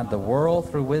God, the world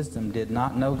through wisdom did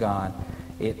not know God,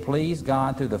 it pleased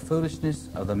God through the foolishness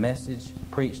of the message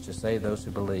preached to save those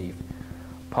who believe.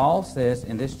 Paul says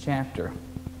in this chapter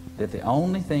that the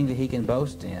only thing that he can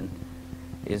boast in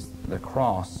is the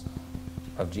cross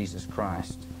of Jesus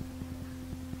Christ.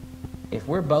 If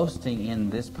we're boasting in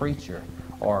this preacher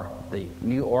or the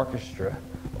new orchestra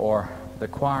or the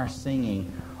choir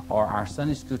singing or our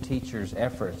Sunday school teachers'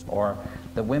 efforts or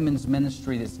the women's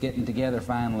ministry that's getting together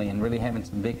finally and really having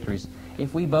some victories,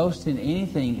 if we boast in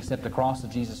anything except the cross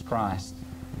of Jesus Christ,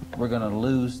 we're going to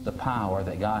lose the power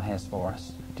that God has for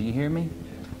us. Do you hear me?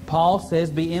 Paul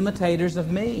says, be imitators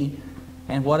of me.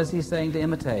 And what is he saying to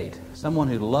imitate? Someone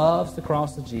who loves the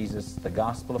cross of Jesus, the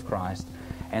gospel of Christ,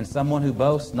 and someone who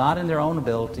boasts not in their own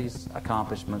abilities,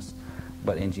 accomplishments,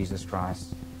 but in Jesus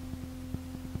Christ.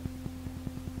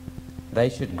 They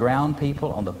should ground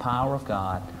people on the power of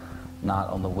God, not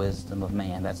on the wisdom of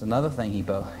man. That's another thing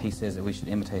he says that we should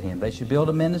imitate him. They should build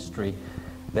a ministry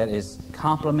that is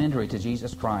complementary to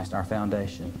Jesus Christ, our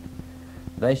foundation.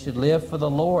 They should live for the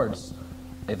Lord's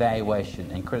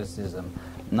evaluation and criticism,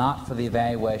 not for the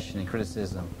evaluation and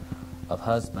criticism of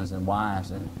husbands and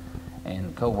wives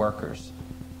and co-workers.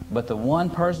 But the one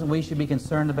person we should be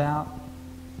concerned about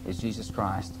is Jesus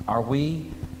Christ. Are we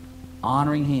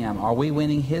honoring Him? Are we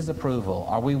winning His approval?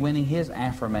 Are we winning His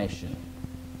affirmation?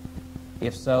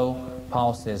 If so,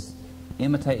 Paul says,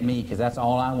 imitate me because that's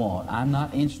all I want. I'm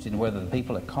not interested in whether the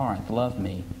people at Corinth love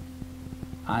me.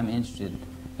 I'm interested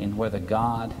in whether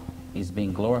God is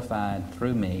being glorified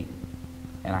through me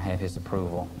and I have His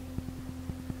approval.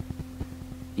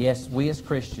 Yes, we as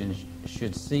Christians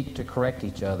should seek to correct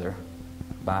each other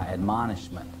by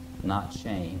admonishment, not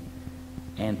shame.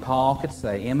 And Paul could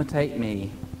say, imitate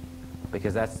me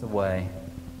because that's the way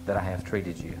that I have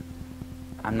treated you.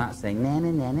 I'm not saying, na,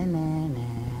 na, na, na, na,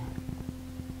 na.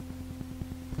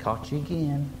 Caught you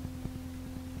again.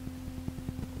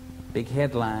 Big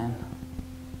headline.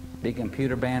 Big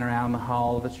computer banner out in the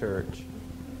hall of the church.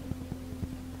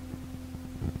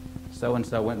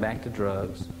 So-and-so went back to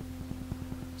drugs.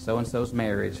 So-and-so's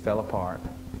marriage fell apart.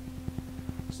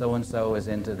 So-and-so is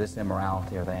into this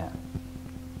immorality or that.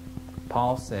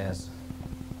 Paul says,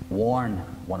 warn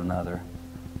one another,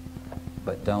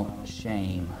 but don't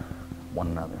shame one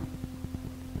another.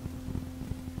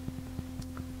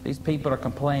 These people are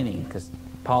complaining because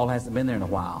Paul hasn't been there in a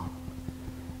while.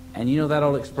 And you know that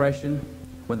old expression,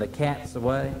 when the cat's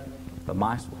away, the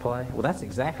mice will play? Well, that's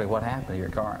exactly what happened here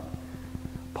at Corinth.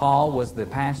 Paul was the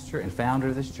pastor and founder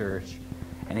of this church,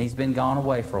 and he's been gone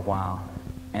away for a while,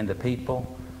 and the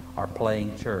people are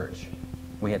playing church.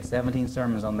 We had 17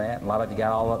 sermons on that. A lot of you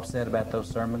got all upset about those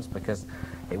sermons because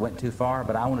it went too far,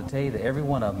 but I want to tell you that every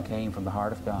one of them came from the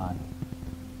heart of God.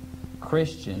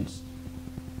 Christians,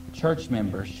 church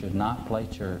members, should not play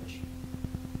church.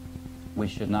 We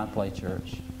should not play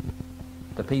church.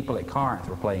 The people at Corinth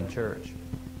were playing church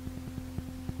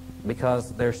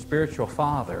because their spiritual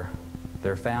father,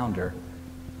 their founder,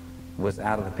 was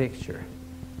out of the picture.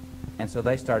 And so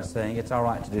they started saying, it's all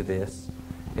right to do this.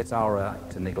 It's all right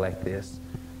to neglect this.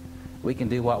 We can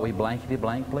do what we blankety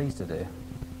blank please to do.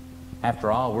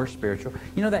 After all, we're spiritual.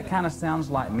 You know, that kind of sounds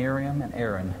like Miriam and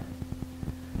Aaron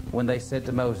when they said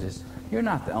to Moses, you're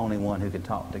not the only one who can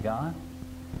talk to God.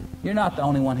 You're not the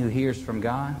only one who hears from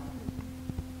God.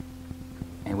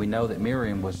 And we know that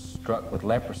Miriam was struck with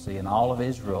leprosy, and all of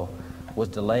Israel was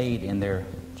delayed in their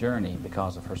journey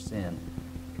because of her sin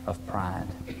of pride.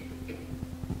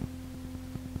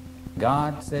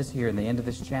 God says here in the end of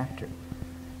this chapter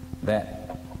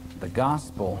that the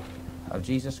gospel of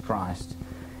Jesus Christ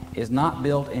is not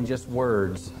built in just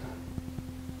words,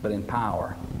 but in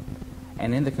power.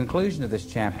 And in the conclusion of this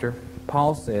chapter,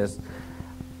 Paul says,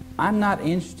 I'm not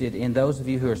interested in those of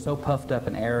you who are so puffed up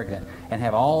and arrogant and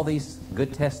have all these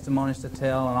good testimonies to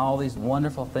tell and all these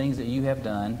wonderful things that you have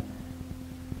done.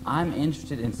 I'm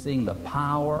interested in seeing the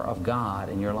power of God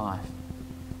in your life.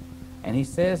 And he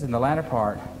says in the latter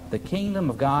part, the kingdom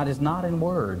of God is not in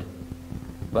word,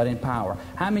 but in power.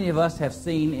 How many of us have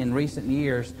seen in recent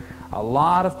years a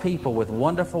lot of people with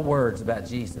wonderful words about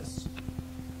Jesus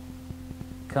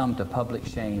come to public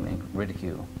shame and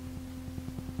ridicule?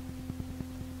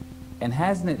 And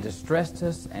hasn't it distressed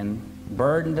us and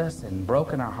burdened us and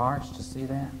broken our hearts to see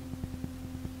that?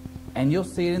 And you'll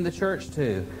see it in the church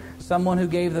too. Someone who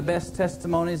gave the best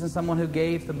testimonies and someone who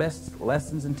gave the best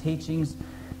lessons and teachings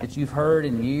that you've heard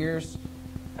in years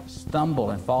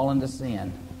stumble and fall into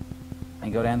sin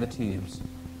and go down the tubes.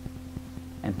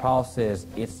 And Paul says,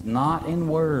 it's not in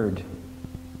word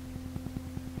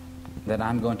that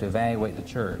I'm going to evaluate the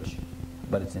church,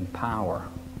 but it's in power.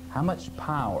 How much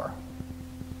power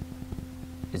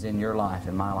is in your life,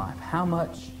 in my life? How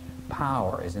much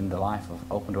power is in the life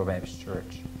of Open Door Baptist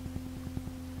Church?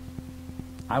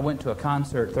 I went to a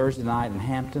concert Thursday night in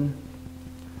Hampton.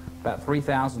 About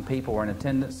 3,000 people were in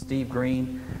attendance. Steve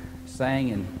Green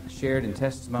sang and shared in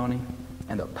testimony,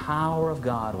 and the power of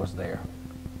God was there.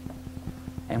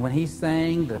 And when he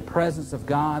sang, the presence of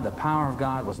God, the power of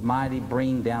God was mighty,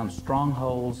 bringing down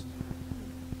strongholds,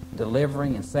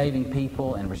 delivering and saving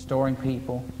people and restoring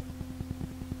people.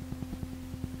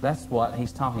 That's what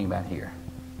he's talking about here.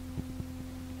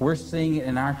 We're seeing it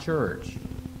in our church.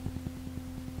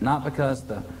 Not because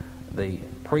the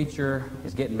preacher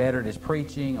is getting better at his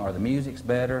preaching or the music's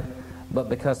better, but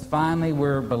because finally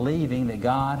we're believing that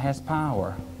God has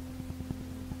power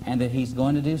and that he's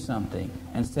going to do something.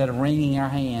 Instead of wringing our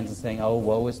hands and saying, oh,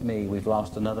 woe is me, we've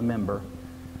lost another member.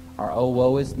 Or, oh,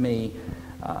 woe is me,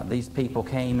 these people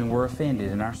came and were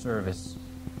offended in our service.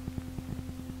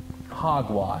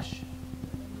 Hogwash.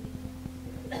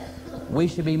 We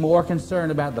should be more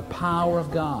concerned about the power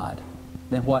of God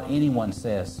than what anyone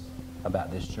says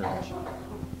about this church.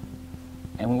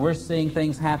 And when we're seeing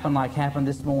things happen like happened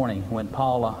this morning when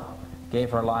Paula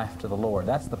gave her life to the Lord,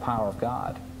 that's the power of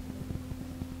God.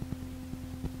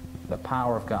 The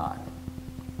power of God.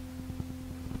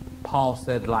 Paul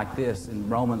said like this in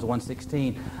Romans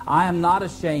 1:16, I am not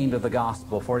ashamed of the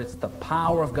gospel, for it's the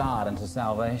power of God unto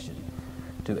salvation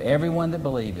to everyone that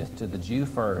believeth, to the Jew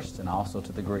first and also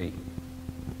to the Greek.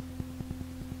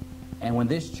 And when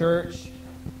this church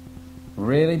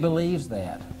really believes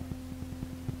that,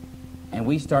 and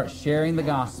we start sharing the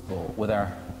gospel with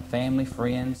our family,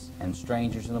 friends, and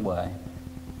strangers in the way,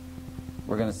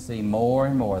 we're going to see more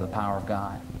and more of the power of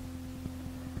God.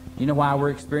 You know why we're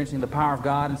experiencing the power of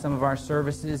God in some of our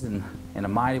services in a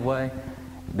mighty way?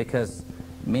 Because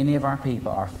many of our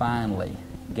people are finally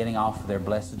getting off of their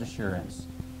blessed assurance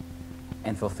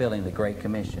and fulfilling the Great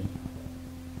Commission.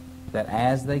 That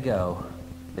as they go,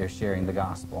 they're sharing the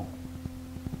gospel.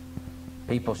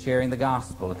 People sharing the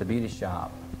gospel at the beauty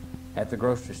shop, at the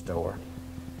grocery store,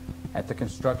 at the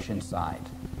construction site,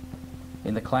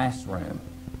 in the classroom.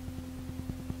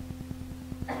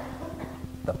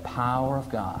 The power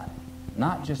of God.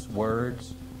 Not just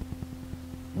words,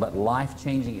 but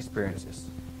life-changing experiences.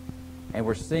 And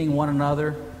we're seeing one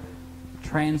another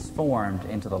transformed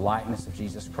into the likeness of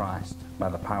Jesus Christ by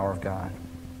the power of God.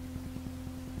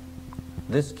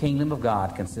 This kingdom of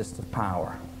God consists of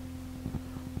power.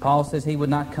 Paul says he would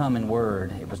not come in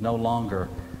word. It was no longer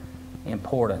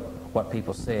important what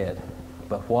people said,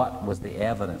 but what was the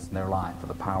evidence in their life of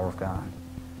the power of God.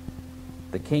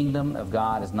 The kingdom of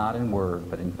God is not in word,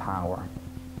 but in power.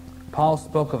 Paul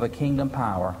spoke of a kingdom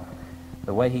power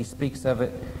the way he speaks of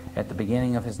it at the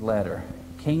beginning of his letter.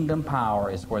 Kingdom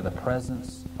power is where the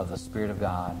presence of the Spirit of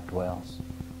God dwells.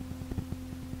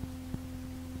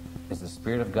 Is the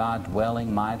Spirit of God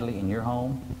dwelling mightily in your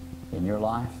home, in your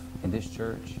life, in this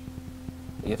church?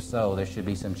 If so, there should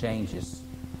be some changes,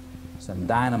 some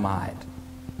dynamite.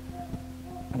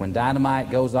 When dynamite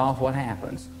goes off, what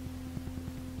happens?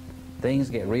 Things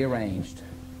get rearranged.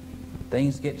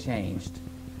 Things get changed.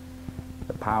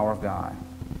 The power of God.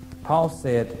 Paul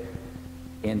said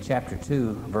in chapter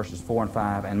 2, verses 4 and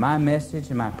 5, "And my message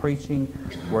and my preaching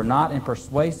were not in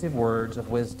persuasive words of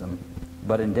wisdom,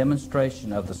 but in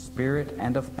demonstration of the Spirit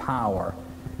and of power,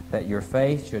 that your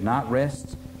faith should not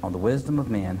rest on the wisdom of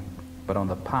men, but on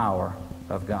the power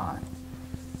of God."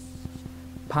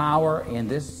 Power in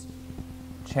this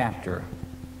chapter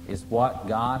is what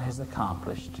God has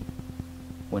accomplished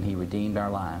when He redeemed our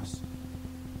lives.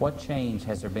 What change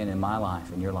has there been in my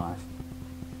life, in your life?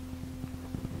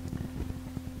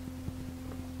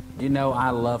 You know,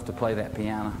 I love to play that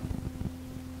piano.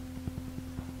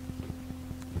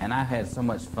 And I've had so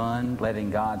much fun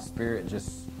letting God's Spirit just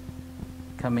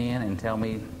come in and tell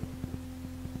me,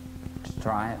 just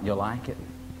try it, you'll like it.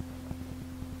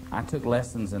 I took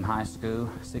lessons in high school,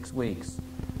 6 weeks,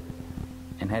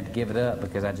 and had to give it up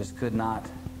because I just could not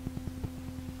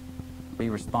be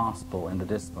responsible in the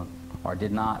discipline, or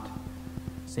did not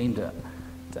seem to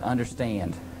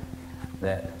understand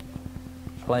that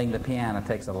playing the piano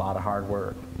takes a lot of hard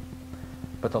work.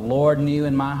 But the Lord knew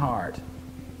in my heart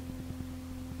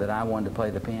that I wanted to play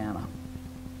the piano.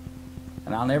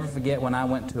 And I'll never forget when I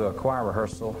went to a choir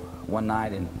rehearsal one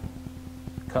night in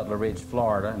Cutler Ridge,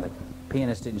 Florida, and the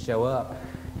pianist didn't show up,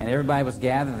 and everybody was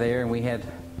gathered there, and we had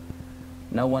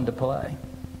no one to play.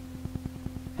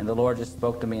 And the Lord just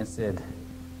spoke to me and said,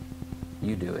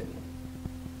 "You do it."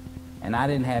 And I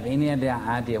didn't have any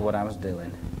idea what I was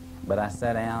doing, but I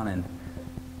sat down and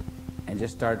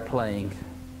just started playing.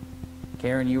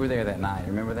 Karen, you were there that night.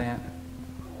 Remember that?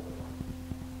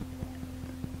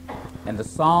 And the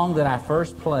song that I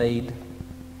first played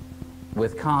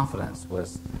with confidence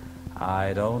was,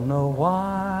 "I don't know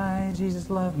why Jesus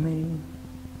loved me.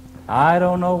 I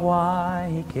don't know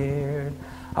why He cared.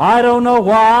 I don't know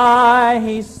why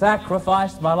He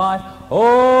sacrificed my life.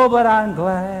 Oh, but I'm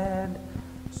glad,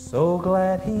 so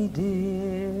glad He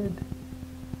did."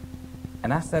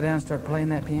 And I sat down and started playing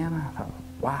that piano. I thought,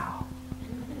 wow.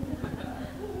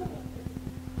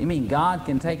 You mean God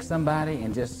can take somebody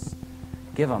and just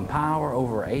give them power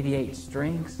over 88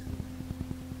 strings?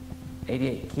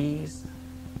 88 keys?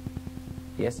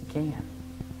 Yes, He can.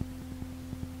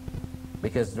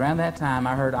 Because around that time,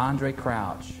 I heard Andre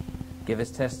Crouch give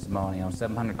his testimony on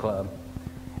 700 Club.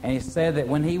 And he said that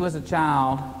when he was a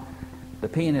child, the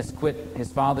pianist quit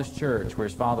his father's church, where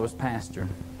his father was pastor.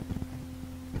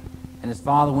 And his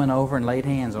father went over and laid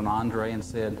hands on Andre and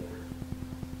said,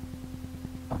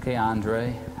 "Okay,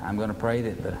 Andre, I'm going to pray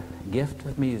that the gift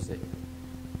of music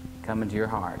come into your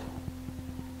heart.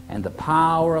 And the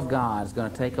power of God is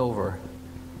going to take over.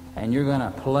 And you're going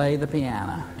to play the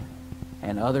piano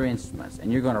and other instruments.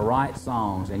 And you're going to write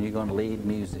songs and you're going to lead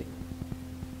music."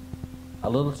 A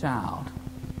little child.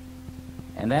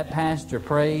 And that pastor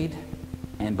prayed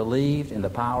and believed in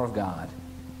the power of God.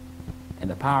 And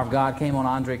the power of God came on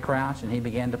Andre Crouch, and he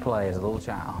began to play as a little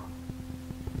child.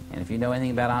 And if you know anything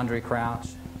about Andre Crouch,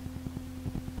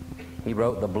 he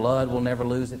wrote, "The blood will never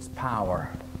lose its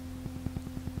power,"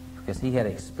 because he had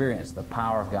experienced the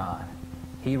power of God.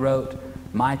 He wrote,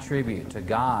 "My tribute to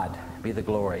God be the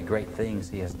glory, great things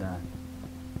He has done."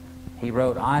 He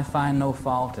wrote, "I find no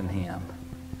fault in Him,"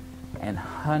 and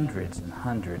hundreds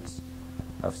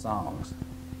of songs,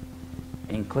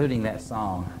 including that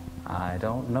song, I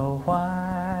don't know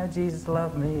why Jesus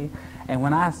loved me. And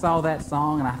when I saw that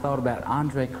song and I thought about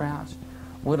Andre Crouch,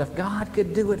 well, if God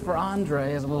could do it for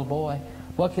Andre as a little boy,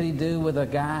 what could he do with a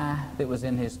guy that was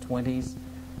in his 20s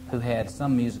who had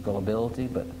some musical ability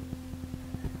but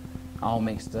all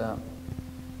mixed up?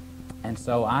 And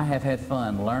so I have had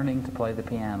fun learning to play the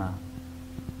piano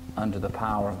under the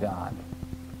power of God.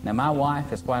 Now, my wife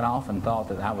has quite often thought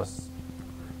that I was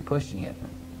pushing it.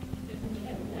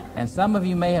 And some of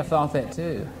you may have thought that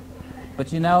too.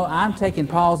 But you know, I'm taking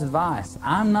Paul's advice.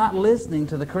 I'm not listening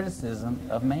to the criticism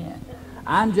of man.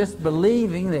 I'm just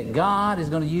believing that God is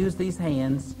going to use these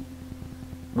hands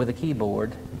with a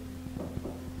keyboard.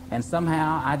 And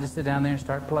somehow I just sit down there and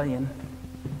start playing.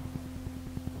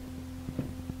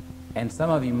 And some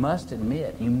of you must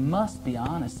admit, you must be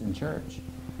honest in church,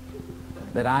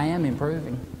 that I am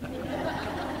improving.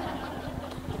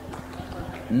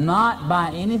 Not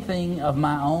by anything of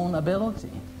my own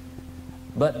ability,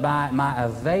 but by my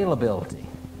availability.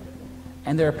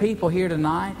 And there are people here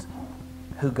tonight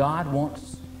who God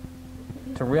wants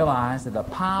to realize that the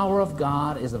power of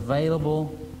God is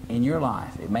available in your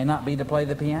life. It may not be to play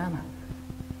the piano,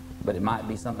 but it might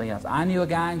be something else. I knew a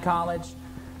guy in college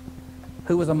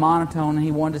who was a monotone and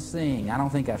he wanted to sing. I don't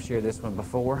think I've shared this one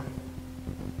before,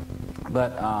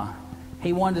 but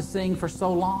he wanted to sing for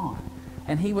so long.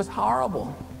 And he was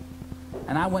horrible.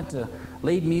 And I went to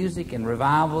lead music and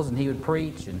revivals, and he would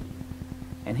preach,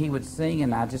 and he would sing,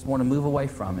 and I just want to move away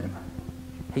from him.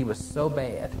 He was so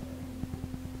bad.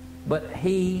 But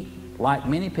he, like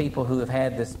many people who have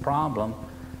had this problem,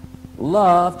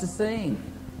 loved to sing.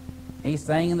 He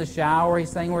sang in the shower, he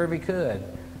sang wherever he could.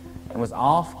 It was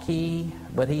off-key,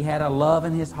 but he had a love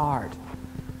in his heart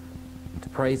to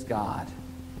praise God.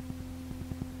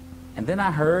 And then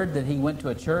I heard that he went to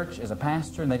a church as a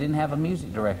pastor and they didn't have a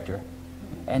music director.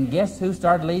 And guess who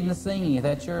started leading the singing at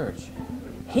that church?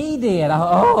 He did.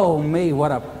 Oh, me,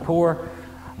 what a poor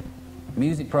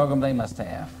music program they must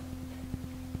have.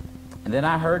 And then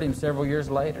I heard him several years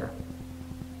later.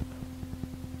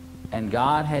 And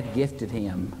God had gifted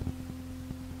him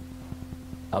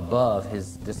above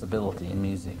his disability in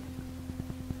music.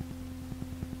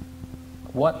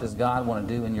 What does God want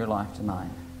to do in your life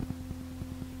tonight?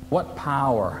 What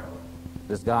power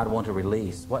does God want to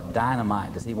release? What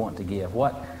dynamite does he want to give?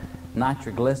 What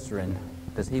nitroglycerin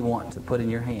does he want to put in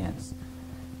your hands,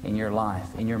 in your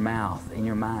life, in your mouth, in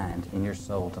your mind, in your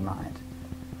soul tonight?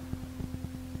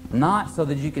 Not so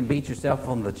that you can beat yourself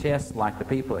on the chest like the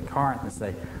people at Corinth and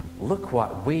say, look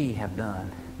what we have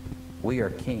done. We are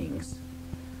kings.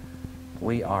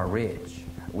 We are rich.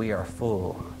 We are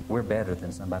full. We're better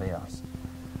than somebody else.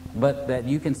 But that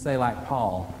you can say like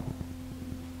Paul,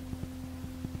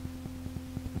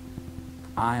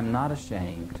 I am not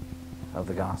ashamed of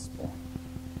the gospel,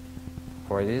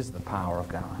 for it is the power of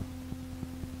God.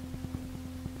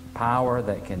 Power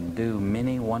that can do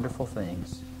many wonderful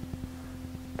things.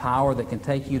 Power that can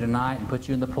take you tonight and put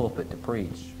you in the pulpit to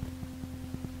preach.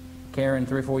 Karen,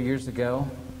 3 or 4 years ago,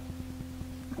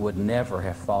 would never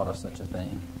have thought of such a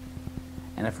thing.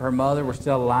 And if her mother were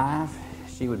still alive,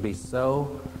 she would be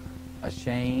so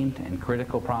ashamed and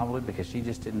critical probably because she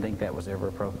just didn't think that was ever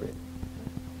appropriate.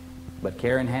 But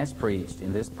Karen has preached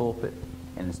in this pulpit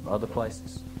and in some other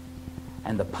places.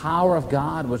 And the power of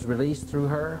God was released through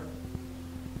her.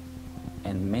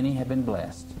 And many have been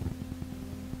blessed,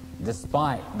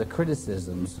 despite the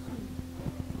criticisms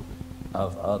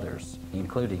of others,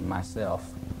 including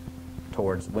myself,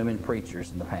 towards women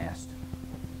preachers in the past.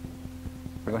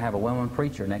 We're going to have a woman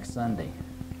preacher next Sunday.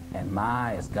 And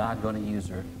my, is God going to use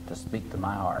her to speak to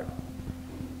my heart.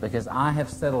 Because I have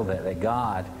settled it that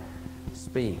God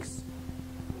speaks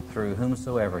through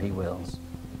whomsoever he wills.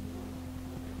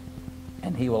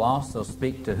 And he will also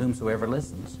speak to whomsoever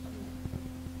listens.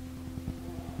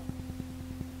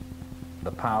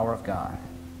 The power of God.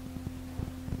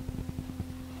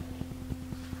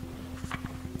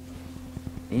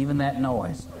 Even that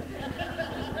noise.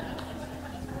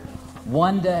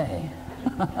 One day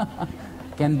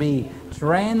can be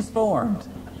transformed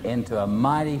into a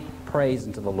mighty praise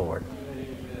unto the Lord.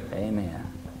 Amen.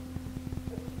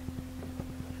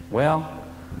 Well,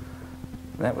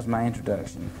 that was my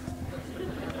introduction.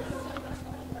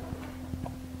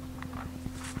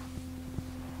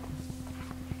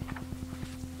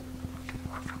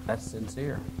 That's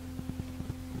sincere.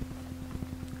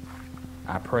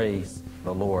 I praise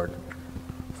the Lord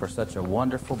for such a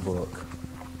wonderful book,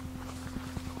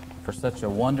 for such a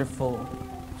wonderful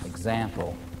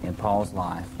example in Paul's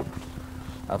life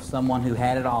of someone who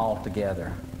had it all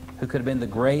together, who could have been the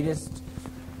greatest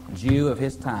Jew of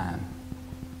his time,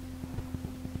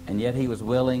 And yet he was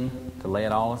willing to lay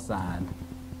it all aside,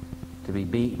 to be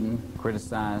beaten,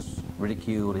 criticized,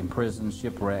 ridiculed, imprisoned,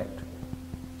 shipwrecked,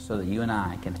 so that you and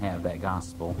I can have that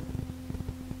gospel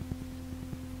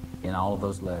in all of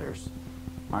those letters.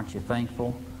 Aren't you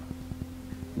thankful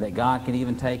that God can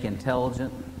even take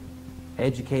intelligent,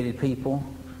 educated people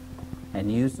and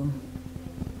use them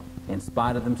in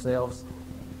spite of themselves?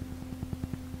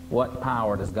 What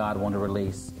power does God want to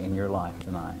release in your life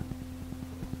tonight?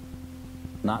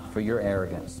 Not for your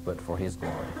arrogance, but for His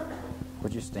glory.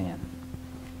 Would you stand?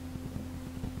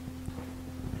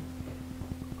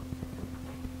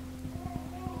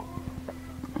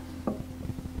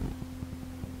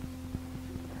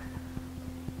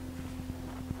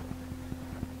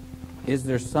 Is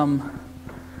there some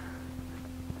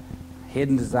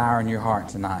hidden desire in your heart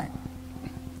tonight?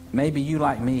 Maybe you,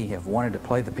 like me, have wanted to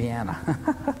play the piano.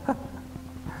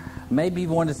 Maybe you've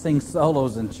wanted to sing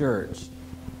solos in church.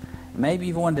 Maybe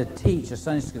you've wanted to teach a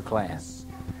Sunday school class.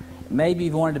 Maybe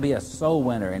you've wanted to be a soul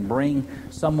winner and bring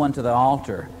someone to the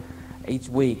altar each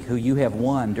week who you have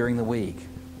won during the week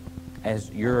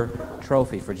as your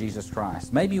trophy for Jesus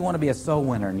Christ. Maybe you want to be a soul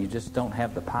winner and you just don't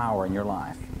have the power in your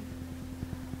life.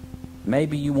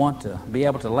 Maybe you want to be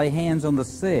able to lay hands on the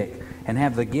sick and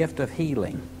have the gift of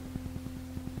healing.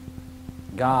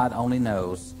 God only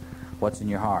knows what's in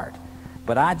your heart.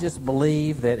 But I just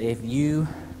believe that if you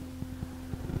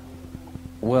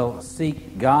will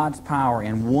seek God's power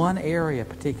in one area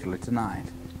particularly tonight,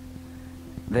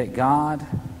 that God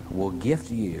will gift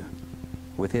you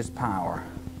with His power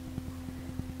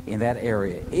in that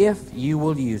area if you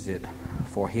will use it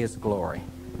for His glory.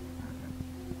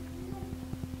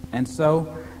 And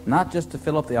so, not just to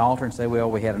fill up the altar and say, well,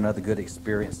 we had another good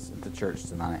experience at the church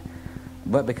tonight,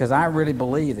 but because I really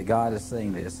believe that God is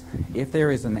saying this. If there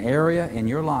is an area in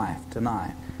your life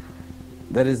tonight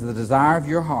that is the desire of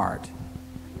your heart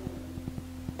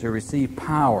to receive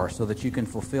power so that you can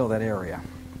fulfill that area,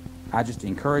 I just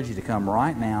encourage you to come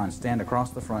right now and stand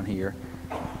across the front here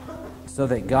so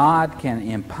that God can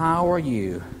empower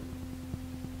you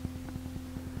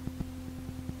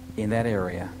in that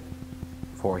area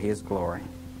for His glory.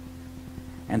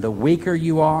 And the weaker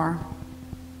you are,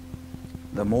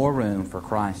 the more room for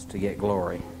Christ to get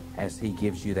glory as He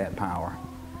gives you that power.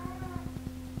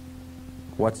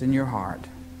 What's in your heart?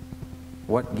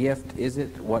 What gift is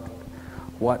it?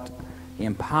 What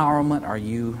empowerment are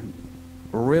you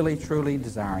really, truly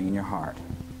desiring in your heart?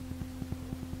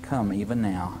 Come even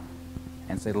now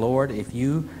and say, Lord, if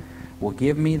you will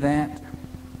give me that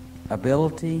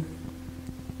ability,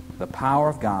 the power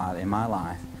of God in my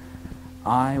life,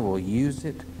 I will use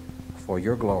it for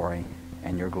your glory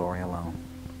and your glory alone.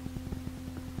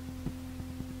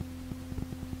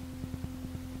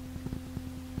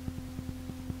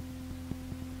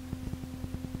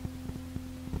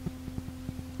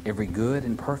 Every good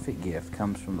and perfect gift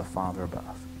comes from the Father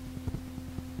above.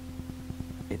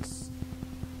 It's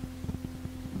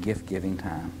gift-giving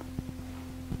time.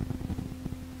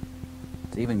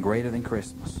 It's even greater than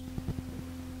Christmas.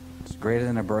 It's greater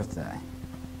than a birthday.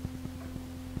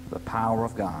 The power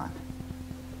of God.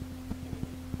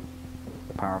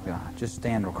 The power of God. Just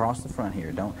stand across the front here.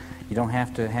 You don't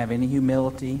have to have any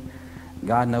humility.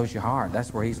 God knows your heart.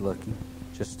 That's where He's looking.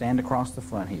 Just stand across the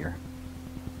front here.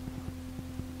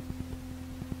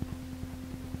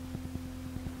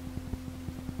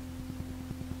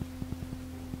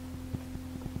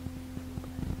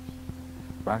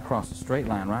 Right across the straight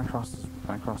line, right across the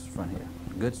front here.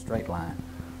 Good straight line.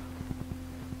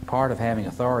 Part of having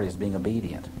authority is being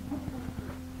obedient.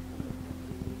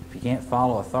 If you can't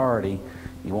follow authority,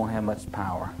 you won't have much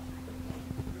power.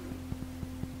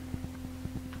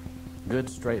 Good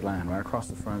straight line right across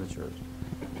the front of the church.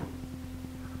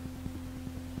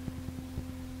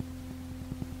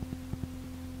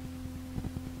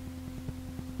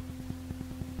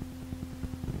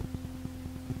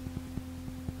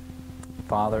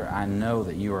 Father, I know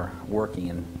that you are working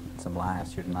in some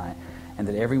lives here tonight, and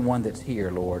that everyone that's here,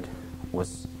 Lord,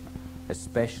 was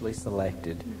especially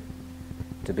selected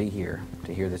to be here,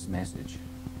 to hear this message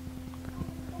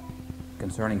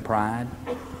concerning pride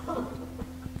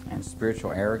and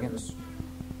spiritual arrogance,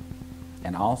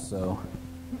 and also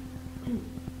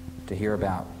to hear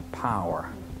about power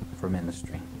for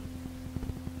ministry.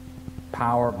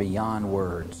 Power beyond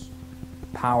words.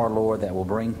 Power, Lord, that will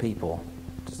bring people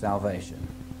to salvation.